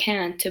you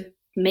can to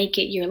make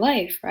it your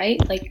life, right?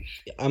 Like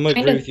I'm kind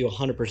agree of with you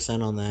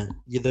 100% on that.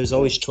 There's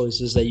always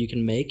choices that you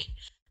can make,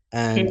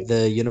 and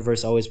the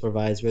universe always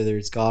provides, whether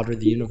it's God or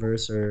the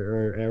universe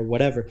or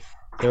whatever.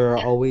 There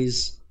are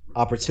always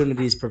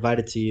opportunities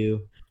provided to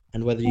you,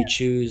 and whether you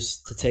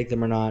choose to take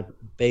them or not,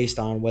 based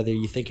on whether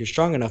you think you're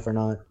strong enough or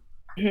not,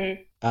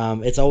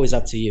 Mhm. it's always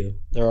up to you.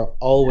 There are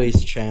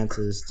always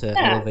chances to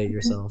Yeah. elevate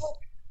yourself.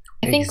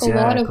 I think a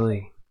lot of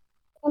Exactly.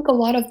 I think a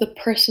lot of the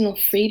personal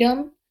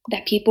freedom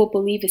that people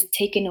believe is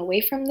taken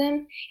away from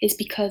them is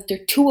because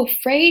they're too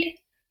afraid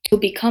to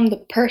become the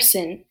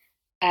person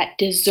that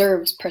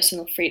deserves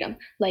personal freedom.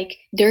 Like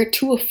they're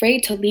too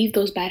afraid to leave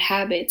those bad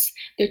habits.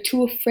 They're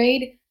too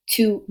afraid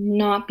to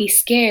not be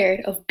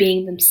scared of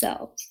being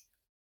themselves.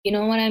 You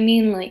know what I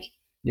mean? Like it's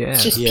Yeah.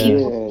 just Yeah.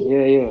 people.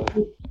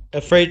 Yeah.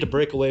 Afraid to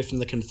break away from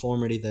the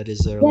conformity that is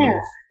their Yeah,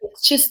 life.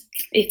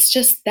 it's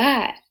just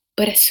that.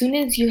 But as soon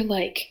as you're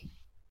like,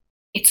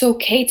 it's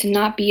okay to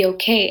not be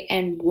okay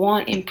and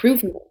want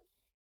improvement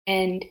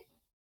and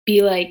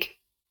be like,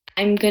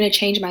 I'm gonna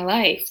change my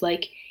life.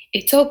 Like,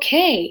 it's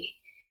okay.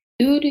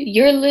 Dude,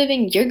 you're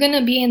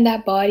gonna be in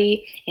that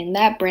body, in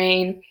that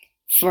brain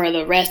for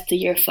the rest of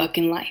your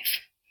fucking life.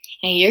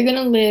 And you're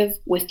gonna live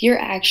with your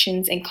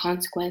actions and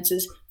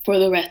consequences for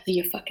the rest of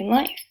your fucking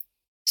life.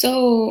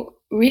 So,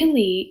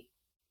 really,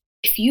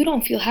 if you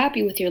don't feel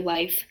happy with your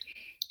life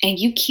and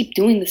you keep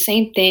doing the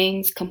same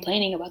things,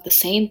 complaining about the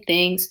same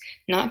things,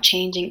 not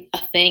changing a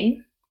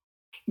thing,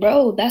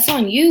 bro, that's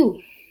on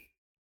you.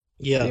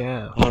 Yeah,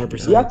 Yeah.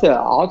 100%. You have to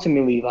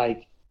ultimately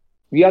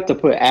you have to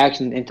put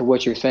action into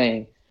what you're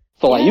saying.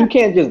 So Yeah. you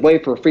can't just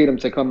wait for freedom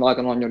to come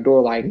knocking on your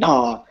door. Like,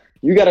 nah,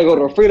 you gotta go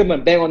to freedom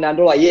and bang on that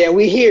door. Like, yeah,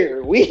 we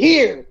here.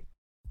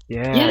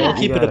 Yeah. Yeah. I'll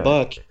keep it a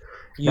buck.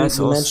 You That's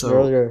mentioned also-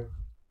 earlier.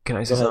 Can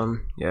I say Go ahead.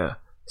 something? Yeah.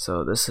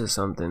 So this is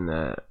something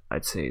that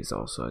I'd say is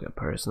also like a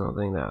personal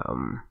thing that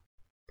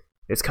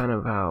it's kind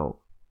of how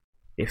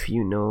if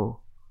you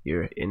know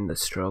you're in the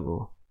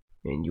struggle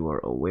and you are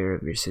aware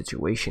of your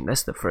situation,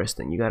 that's the first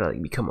thing. You gotta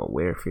like become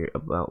aware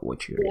about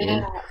what you're in.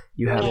 Yeah.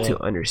 You have Yeah.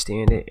 to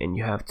understand it, and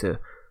you have to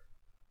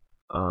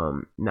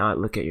not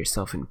look at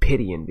yourself in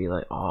pity and be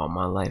like, oh,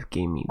 my life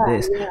gave me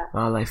this, Yeah.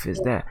 my life is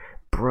that.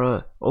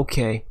 Bruh,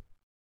 okay,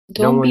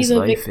 Don't no be one's the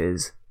life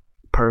is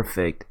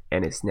perfect,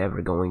 and it's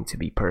never going to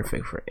be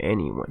perfect for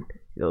anyone.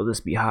 There'll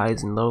just be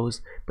highs and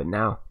lows, but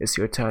now it's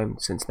your time.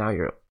 Since now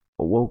you're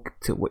awoke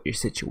to what your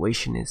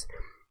situation is,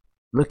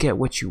 look at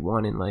what you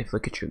want in life,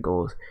 look at your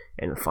goals,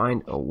 and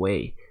find a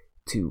way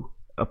to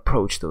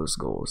approach those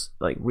goals,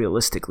 like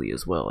realistically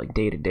as well, like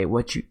day to day.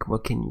 What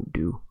can you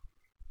do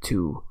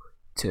to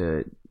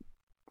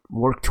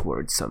work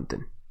towards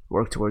something,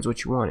 work towards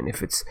what you want? And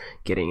if it's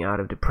getting out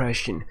of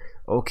depression,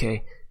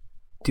 okay,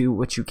 do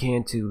what you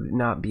can to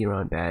not be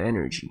around bad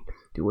energy.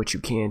 Do what you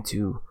can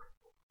to,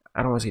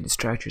 I don't want to say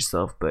distract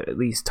yourself, but at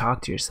least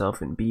talk to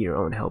yourself and be your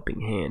own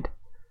helping hand.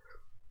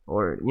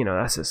 Or,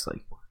 that's just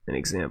like an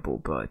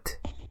example, but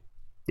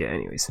yeah,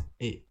 anyways.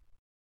 Hey,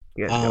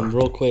 You guys go.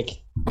 real quick,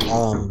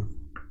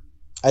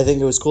 I think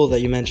it was cool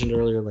that you mentioned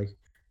earlier, like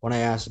when I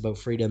asked about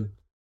freedom,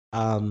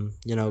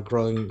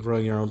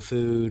 growing your own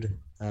food,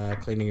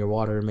 cleaning your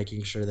water,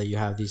 making sure that you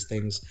have these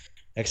things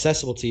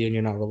accessible to you and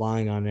you're not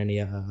relying on any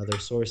other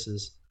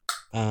sources.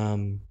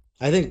 Um,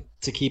 I think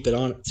to keep it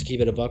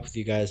a buck with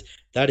you guys,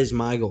 that is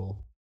my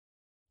goal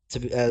to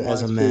be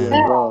as a Mine too as Yeah,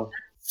 man. well.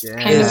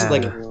 kind Is of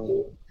Mine like too as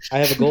well. I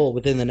have a goal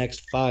within the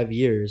next 5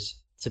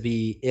 years to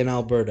be in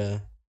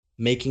Alberta,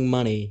 making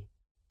money,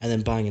 and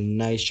then buying a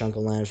nice chunk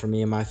of land for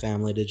me and my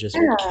family to just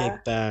yeah,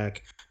 kick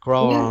back,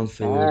 grow our yeah, own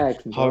food,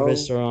 Facts, bro.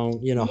 harvest our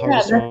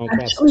that's own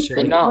crops, actually shit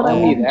And like pretty not what I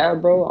only that. want.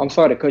 that, bro. I'm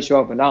sorry to cut you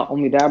off, but not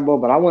only that, bro.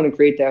 But I want to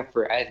create that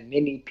for as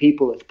many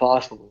people as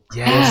possible.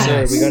 Yes, Yeah,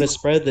 sir. We Yes. gotta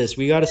spread this.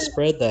 We gotta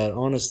spread that.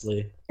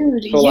 Honestly,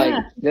 dude, So yeah,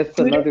 like that's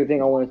dude, another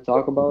thing I want to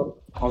talk about.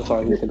 I'm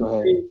sorry, Lisa, go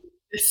ahead.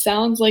 it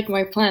sounds like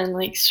my plan,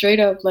 like straight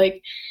up,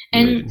 like,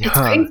 and it's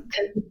Huh. crazy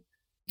because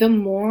the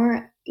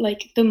more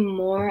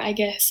I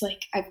guess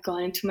like I've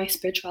gone into my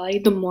spirituality,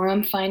 the more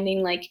I'm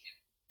finding like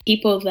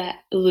people that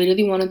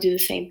literally want to do the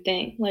same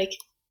thing. Like,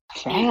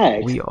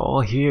 Facts. We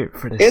all here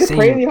for the It's same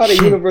crazy how the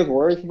shit. universe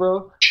works,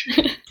 bro.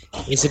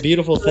 it's a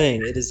beautiful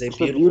thing. It is a It's a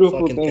beautiful beautiful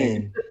fucking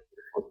thing.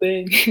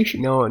 thing.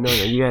 thing. No,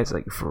 you guys,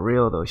 like, for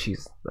real though.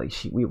 She's like,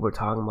 we were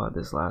talking about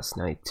this last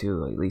night too.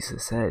 Like Lisa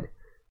said,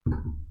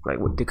 like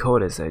what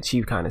Dakota said,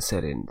 she kind of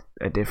said it in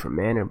a different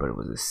manner, but it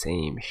was the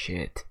same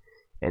shit.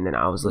 And then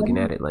I was looking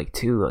at it like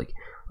too, like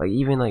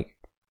even like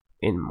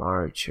in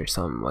March or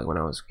something, like when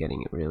I was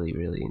getting really,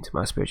 really into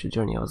my spiritual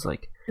journey, I was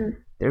like,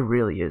 there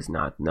really is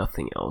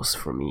nothing else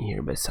for me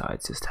here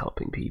besides just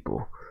helping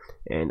people.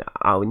 And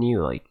I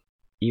knew, like,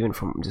 even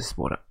from just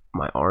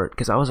my art,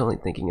 because I was only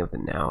thinking of the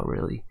now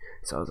really.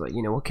 So I was like,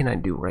 what can I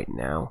do right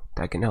now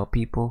that can help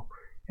people?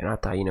 And I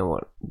thought,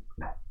 what,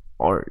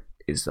 art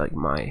is like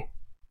my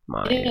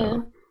Yeah.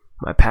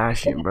 my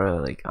passion, bro.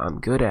 Like, I'm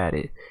good at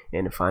it,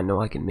 and if I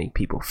know I can make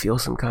people feel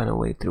some kind of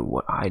way through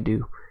what I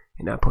do,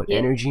 and I put Yeah.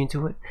 energy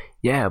into it,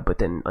 yeah. But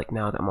then, like,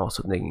 now I'm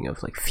also thinking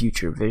of like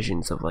future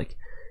visions of like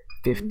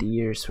 50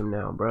 years from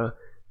now, bro.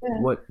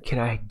 Yeah. What can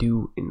I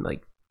do in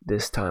like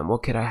this time?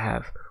 What could I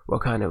have?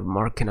 What kind of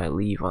mark can I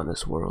leave on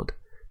this world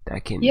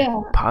that can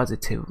Yeah.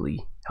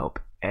 positively help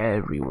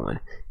everyone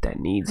that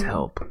needs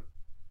help,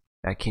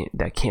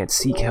 that can't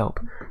seek help,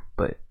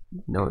 but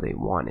know they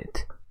want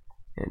it,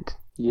 and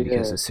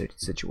because Yeah. of certain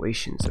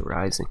situations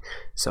arising.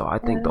 So I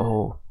think the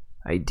whole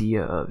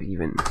idea of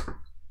even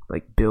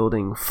like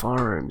building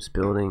farms,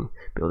 building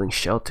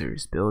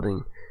shelters,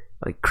 building,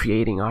 like,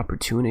 creating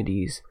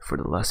opportunities for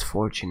the less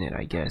fortunate,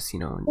 I guess,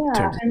 in Yeah,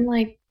 terms of, and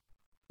like,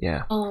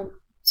 yeah.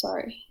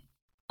 sorry.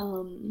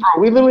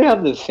 We literally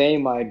have the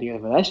same idea,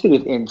 but that shit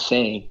is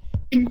insane.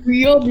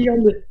 We all be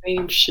on the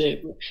same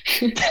shit.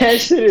 That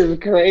shit is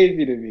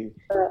crazy to me.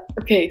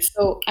 Okay,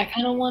 so I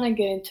kind of want to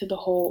get into the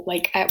whole,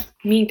 like,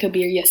 me and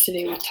Kabir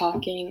yesterday were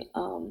talking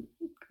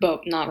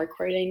about not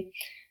recording,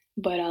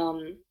 but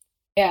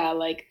yeah,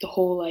 like the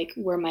whole, like,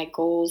 where my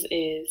goals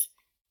is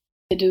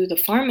to do the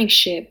farming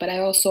shit, but I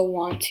also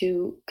want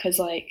to, cause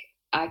like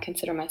I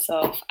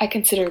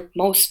consider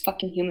most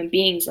fucking human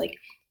beings, like,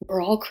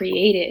 we're all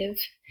creative,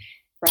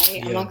 right?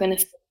 I'm Yeah. not gonna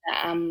say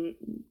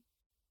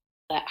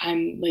that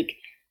I'm like,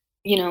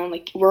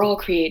 like, we're all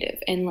creative,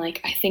 and like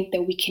I think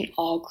that we can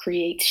all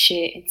create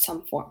shit in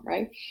some form,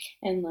 right?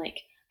 And like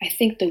I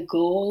think the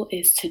goal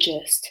is to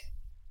just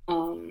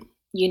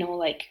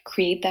like,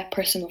 create that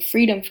personal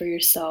freedom for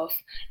yourself,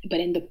 but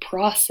in the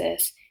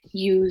process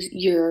use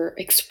your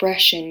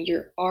expression,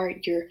 your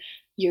art,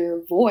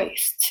 your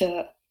voice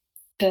to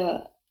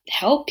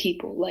help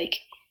people, like,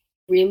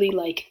 really,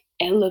 like,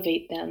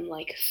 elevate them,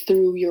 like,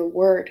 through your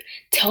word.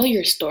 Tell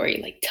your story,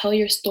 like, tell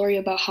your story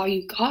about how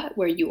you got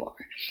where you are,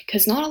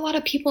 because not a lot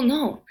of people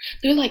know.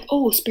 They're like,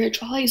 oh,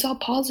 spirituality is all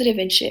positive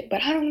and shit,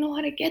 but I don't know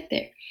how to get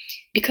there,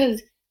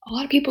 because a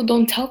lot of people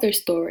don't tell their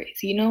stories,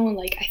 and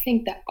like I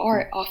think that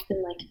art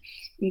often,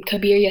 like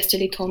Kabir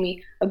yesterday told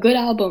me, a good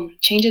album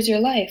changes your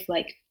life.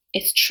 Like,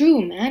 it's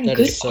true, man. That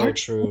Good is so art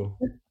true. changes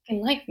your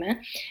fucking life,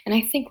 man. And I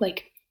think,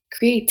 like,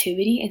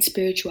 creativity and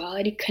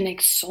spirituality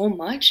connect so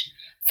much.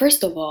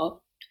 First of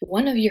all,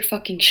 one of your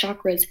fucking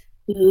chakras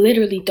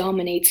literally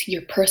dominates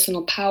your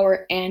personal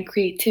power and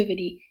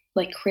creativity,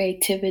 like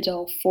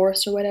creativital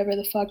force or whatever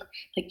the fuck,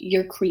 like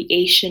your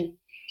creation,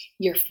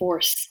 your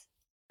force,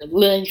 your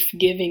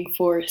life-giving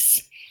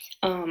force.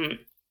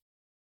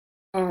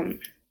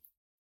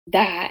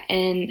 That,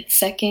 and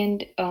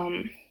second, a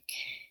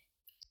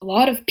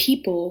lot of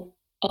people,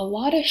 a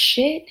lot of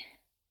shit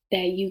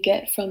that you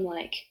get from,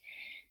 like,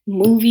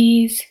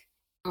 movies,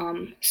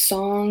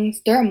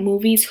 songs. There are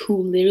movies who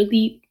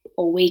literally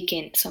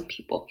awaken some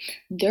people.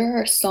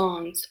 There are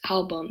songs,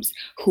 albums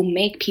who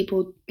make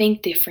people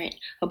think different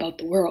about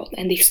the world,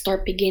 and they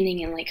start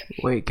beginning and, like,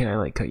 Wait, can I,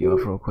 like, cut you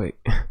off real quick?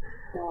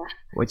 yeah.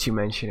 What you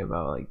mentioned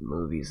about, like,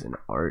 movies and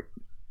art,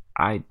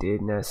 I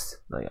did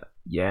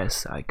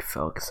yes, I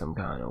felt some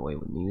kind of way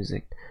with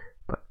music,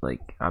 but,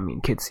 like, I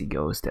mean, Kids See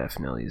Ghosts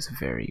definitely is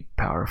very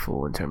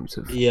powerful in terms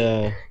of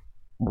Yeah.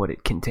 what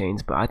it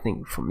contains. But I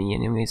think for me,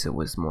 anyways, it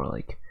was more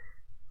like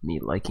me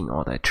liking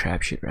all that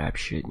trap shit, rap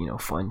shit,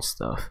 fun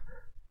stuff.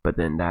 but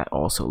then that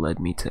also led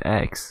me to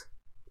X,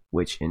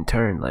 which in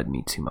turn led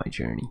me to my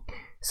journey.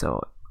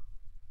 So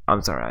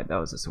I'm sorry, that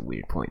was just a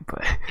weird point,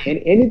 but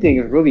And anything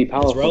is really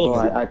powerful.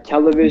 relevant. A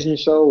television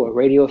show, a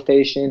radio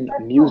station,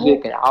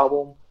 music, an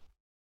album.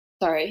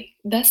 Sorry,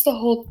 that's the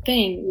whole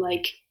thing.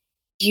 Like,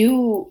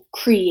 you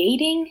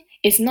creating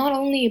is not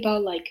only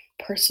about like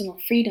personal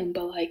freedom,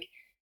 but like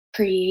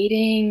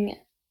creating,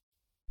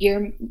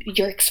 you're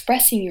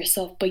expressing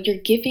yourself, but you're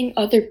giving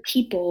other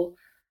people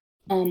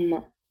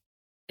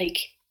like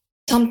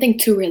something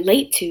to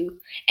relate to.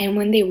 And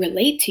when they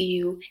relate to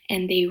you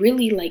and they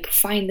really like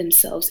find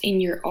themselves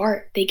in your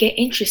art, they get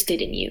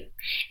interested in you.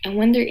 And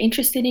when they're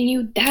interested in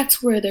you,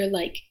 that's where they're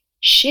like,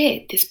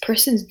 shit, this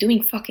person's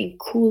doing fucking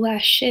cool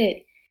ass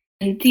shit.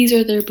 And these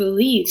are their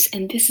beliefs,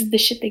 and this is the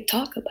shit they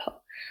talk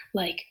about.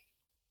 Like,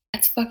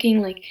 that's fucking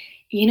like,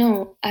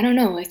 I don't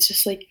know. It's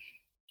just like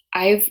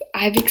I've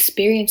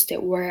experienced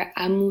it where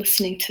I'm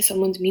listening to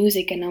someone's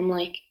music and I'm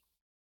like,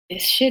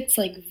 this shit's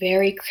like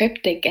very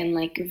cryptic and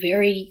like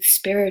very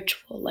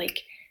spiritual.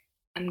 Like,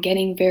 I'm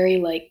getting very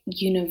like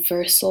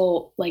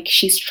universal, like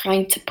she's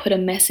trying to put a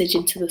message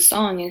into the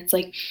song, and it's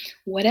like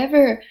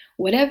whatever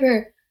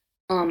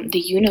the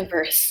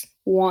universe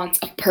wants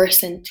a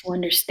person to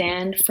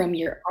understand from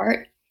your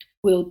art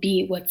will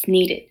be what's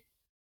needed.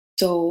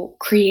 So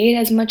create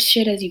as much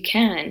shit as you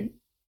can,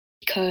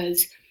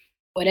 because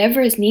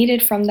whatever is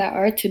needed from that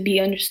art to be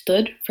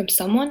understood from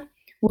someone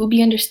will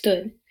be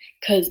understood,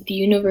 because the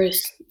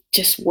universe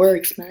just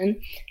works, man.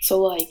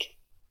 So like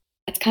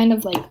that's kind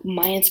of like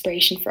my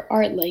inspiration for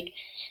art. Like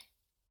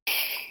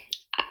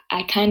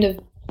I kind of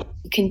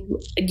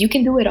you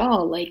can do it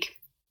all. Like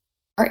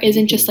art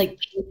isn't just like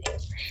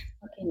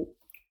fucking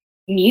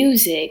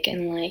music,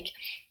 and like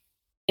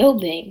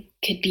building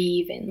could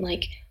be even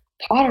like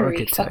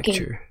pottery, fucking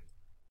architecture.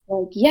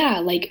 like yeah,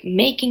 like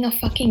making a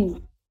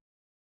fucking,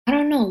 I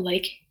don't know,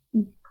 like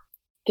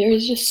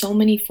there's just so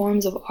many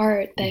forms of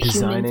art that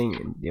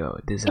humans,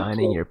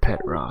 designing your pet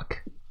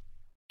rock.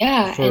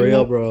 yeah, For and real,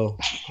 like, bro.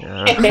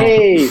 Yeah.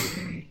 Hey,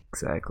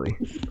 Exactly.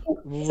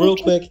 Real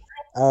quick,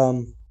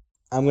 I'm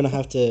gonna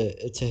have to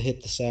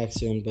hit the sack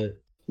soon, but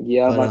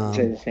yeah, I'm But, about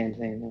to say the same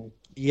thing, man.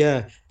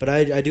 yeah, but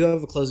I do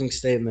have a closing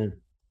statement.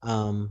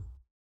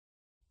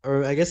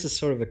 Or I guess it's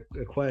sort of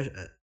a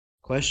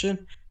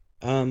question.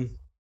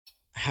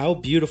 How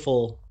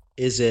beautiful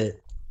is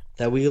it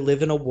that we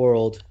live in a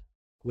world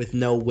with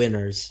no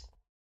winners?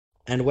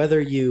 And whether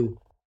you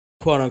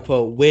quote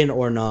unquote win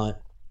or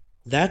not,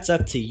 that's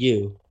up to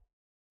you.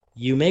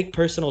 You make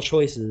personal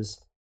choices,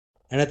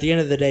 and at the end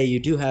of the day, you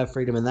do have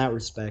freedom in that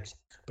respect.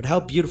 But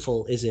how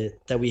beautiful is it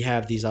that we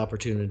have these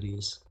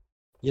opportunities?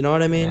 You know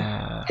what I mean?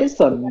 Yeah. It's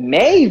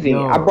amazing.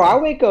 Yo. I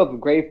wake up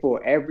grateful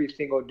every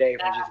single day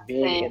for just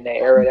being in the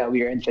era that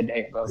we are in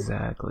today, bro.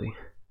 Exactly.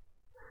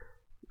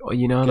 Oh,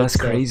 Good that's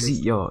stuff, crazy.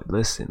 good Yo,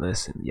 listen.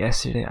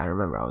 Yesterday, I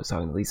remember I was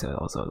talking to Lisa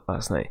also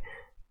last night,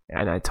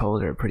 and I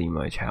told her pretty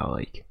much how,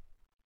 like,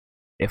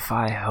 if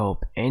I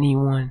help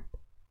anyone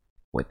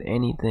with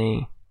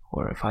anything,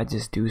 or if I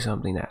just do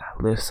something that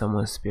lifts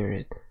someone's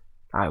spirit,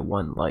 I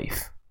won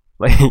life.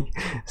 Like,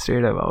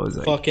 straight up, I was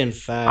like, Fucking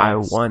facts. I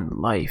won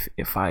life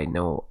if I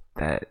know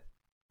that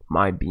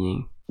my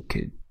being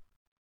could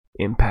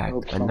impact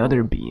Help another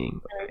someone.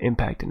 being,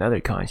 impact another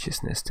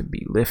consciousness to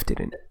be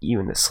lifted in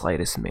even the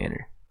slightest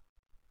manner.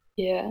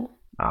 yeah,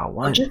 I or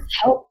won. just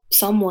help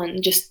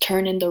someone just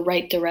turn in the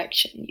right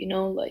direction,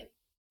 like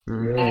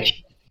Mhm. Yeah.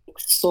 actually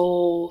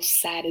so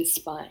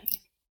satisfying.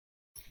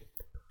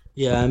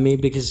 Yeah, I mean,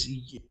 because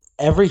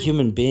every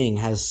human being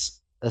has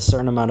a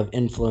certain amount of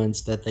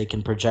influence that they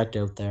can project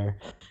out there,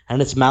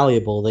 and it's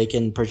malleable. They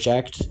can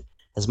project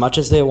as much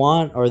as they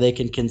want, or they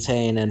can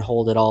contain and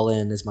hold it all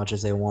in as much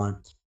as they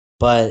want.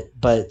 But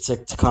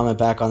to comment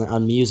back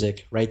on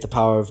music, right? The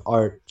power of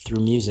art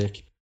through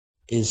music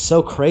is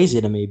so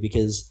crazy to me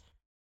because,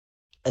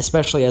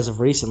 especially as of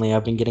recently,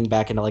 I've been getting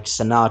back into like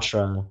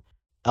Sinatra,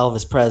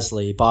 Elvis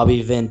Presley,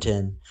 Bobby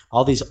Vinton,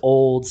 all these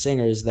old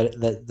singers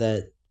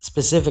that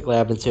specifically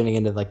I've been tuning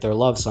into like their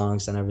love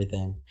songs and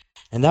everything.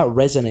 And that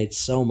resonates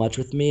so much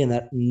with me, and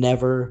that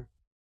never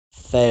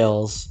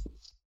fails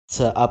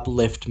to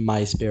uplift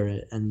my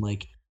spirit and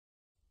like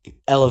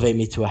elevate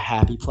me to a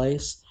happy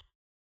place.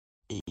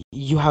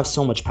 You have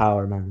so much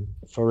power, man.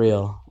 For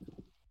real.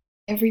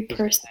 Every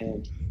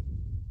person,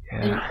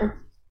 and Yeah. it's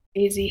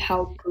crazy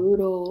how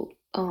brutal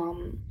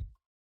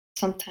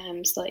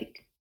sometimes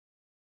like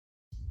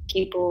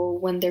people,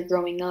 when they're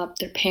growing up,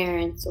 their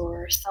parents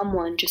or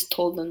someone just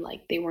told them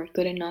like they weren't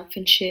good enough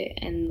and shit,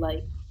 and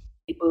like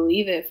they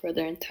believe it for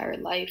their entire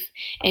life.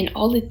 And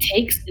all it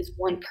takes is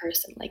one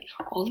person. Like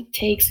all it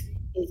takes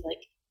is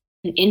like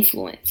an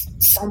influence,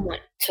 someone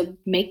to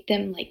make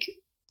them like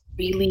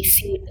really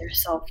see their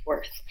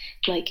self-worth,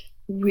 like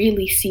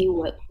really see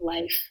what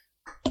life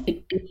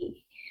could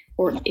be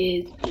or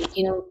is.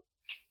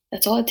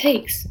 That's all it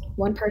takes.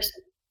 One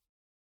person.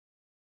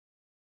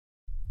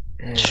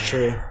 It's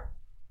true.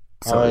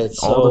 So Alright,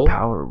 all the so-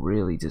 power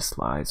really just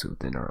lies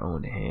within our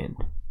own hand.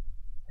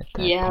 At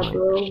that Yeah, point.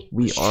 bro.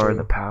 We It's are true.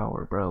 the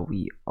power, bro.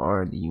 We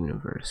are the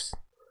universe.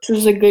 This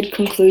is a good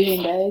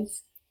conclusion,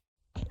 guys.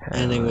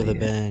 Ending with a yeah.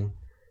 bang.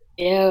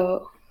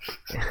 Yo.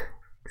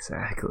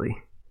 Exactly.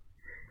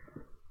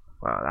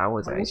 Wow, that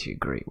was actually a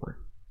great one.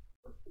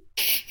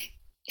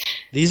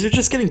 These are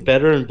just getting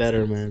better and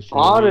better, man. for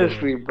real.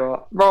 Honestly,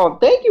 bro,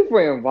 thank you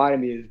for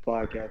inviting me to this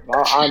podcast.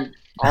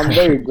 I'm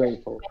very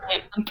grateful.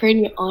 I'm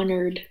pretty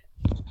honored.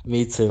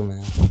 Me too,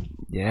 man.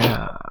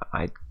 Yeah,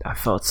 I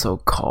felt so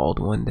called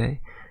one day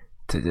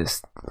to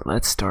just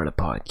let's start a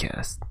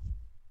podcast,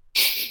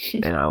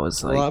 and I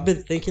was like, Well, I've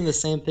been thinking the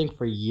same thing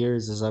for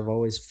years, as I've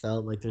always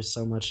felt like there's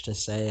so much to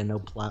say and no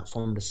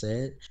platform to say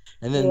it.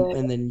 And then Yeah.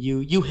 and then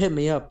you hit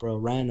me up, bro,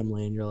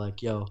 randomly, and you're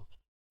like, "Yo,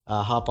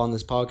 hop on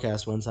this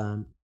podcast one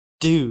time."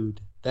 Dude,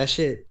 that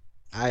shit,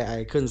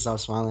 I couldn't stop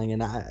smiling,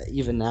 and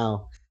even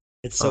now,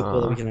 it's so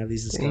cool that we can have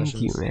these discussions.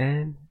 thank you,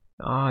 man.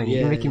 Oh,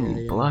 Yeah, you're making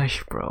me yeah.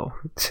 blush, bro.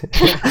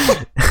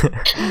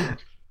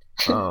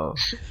 Oh,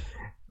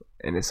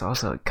 and it's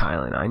also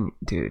Kylan.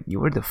 Dude, you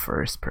were the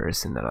first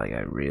person that I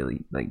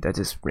really like that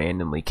just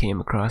randomly came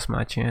across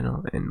my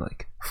channel and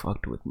like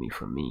fucked with me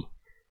for me.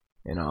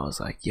 And I was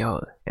like,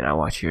 yo, and I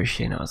watched your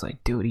shit and I was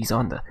like, dude, he's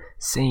on the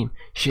same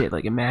shit.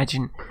 Like,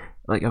 imagine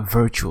like a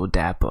virtual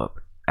dap up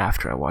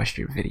after I watched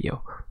your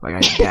video. Like, I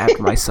dapped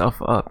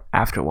myself up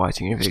after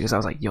watching your video because I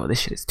was like, yo, this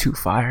shit is too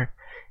fire.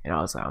 And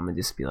I was like, I'm gonna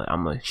just be like,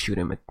 I'm gonna shoot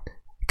him a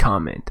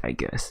comment, I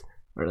guess,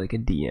 or like a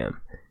DM.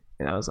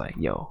 And I was like,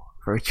 yo,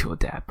 virtual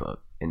dap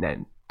up. And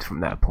then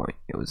from that point,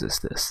 it was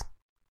just this.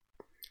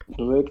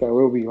 Look at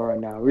where we are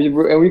now.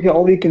 And we can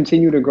only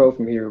continue to grow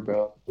from here,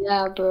 bro.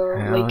 Yeah, bro.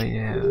 Hell Like,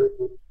 yeah.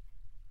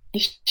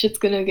 this shit's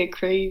gonna get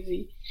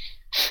crazy.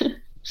 All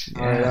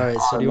right.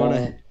 So do you want to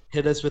man.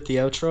 hit us with the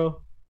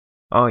outro?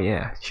 Oh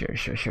yeah,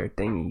 sure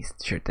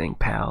thing,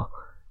 pal.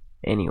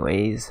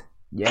 Anyways,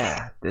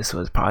 yeah, this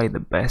was probably the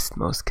best,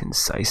 most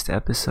concise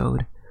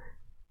episode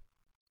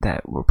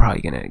that we're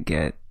probably gonna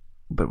get,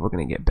 but we're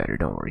gonna get better,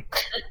 don't worry.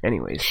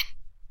 Anyways,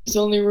 There's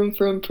only room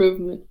for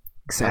improvement.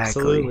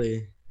 exactly.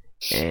 Absolutely.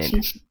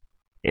 And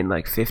in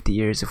like 50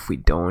 years, if we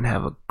don't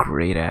have a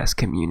great ass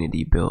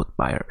community built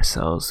by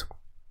ourselves,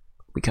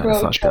 we kind of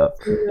Bro, fucked up.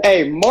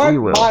 Hey, mark We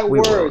will, my we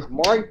will. words.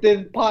 Mark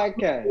this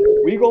podcast.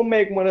 We gonna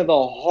make one of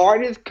the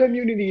hardest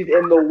communities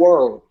in the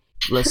world.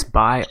 Let's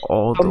buy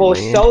all The the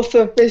most land.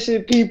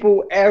 self-sufficient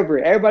people ever.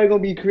 Everybody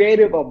gonna be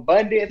creative,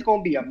 abundant. It's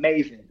gonna be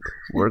amazing.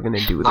 We're gonna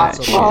do I that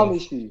Absolutely. shit.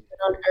 promise you.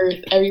 On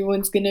Earth,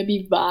 everyone's gonna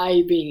be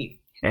vibing.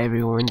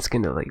 Everyone's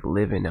gonna like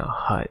live in a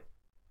hut.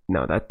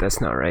 No, that's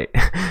not right.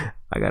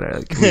 I gotta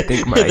like,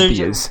 rethink my There's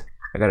ideas.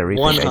 I gotta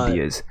one rethink hut.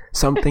 ideas.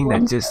 Something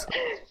that just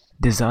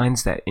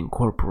designs that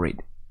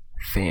incorporate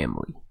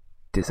family,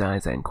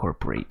 designs that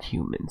incorporate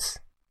humans.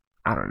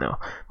 I don't know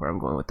where I'm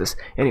going with this.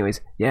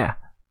 Anyways, yeah.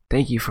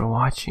 Thank you for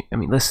watching. I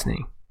mean,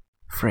 listening.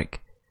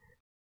 Frick.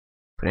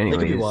 But They could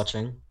be anyways,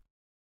 watching.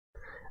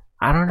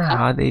 I don't know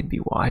how they'd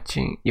be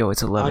watching. Yo,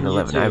 it's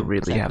 11:11. I YouTube,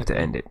 really have to technically.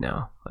 end it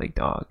now. Like,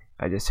 dog.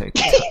 I just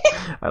checked.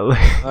 All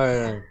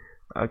right.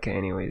 Okay,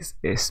 anyways,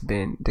 it's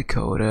been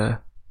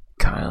Dakota,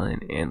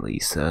 Kylan, and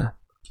Lisa.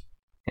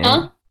 And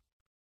Huh?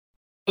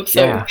 I'm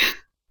sorry.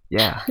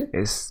 yeah,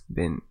 it's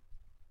been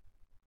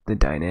the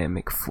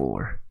Dynamic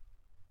Four.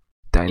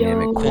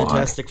 Dynamic Yo. Quad.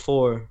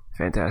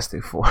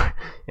 Fantastic Four.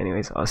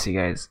 Anyways, I'll see you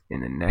guys in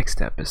the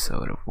next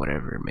episode of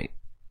whatever it may.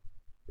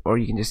 Or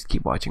you can just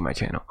keep watching my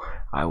channel.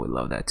 I would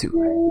love that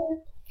too.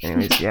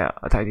 Anyways, yeah,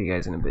 I'll talk to you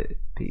guys in a bit.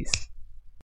 Peace.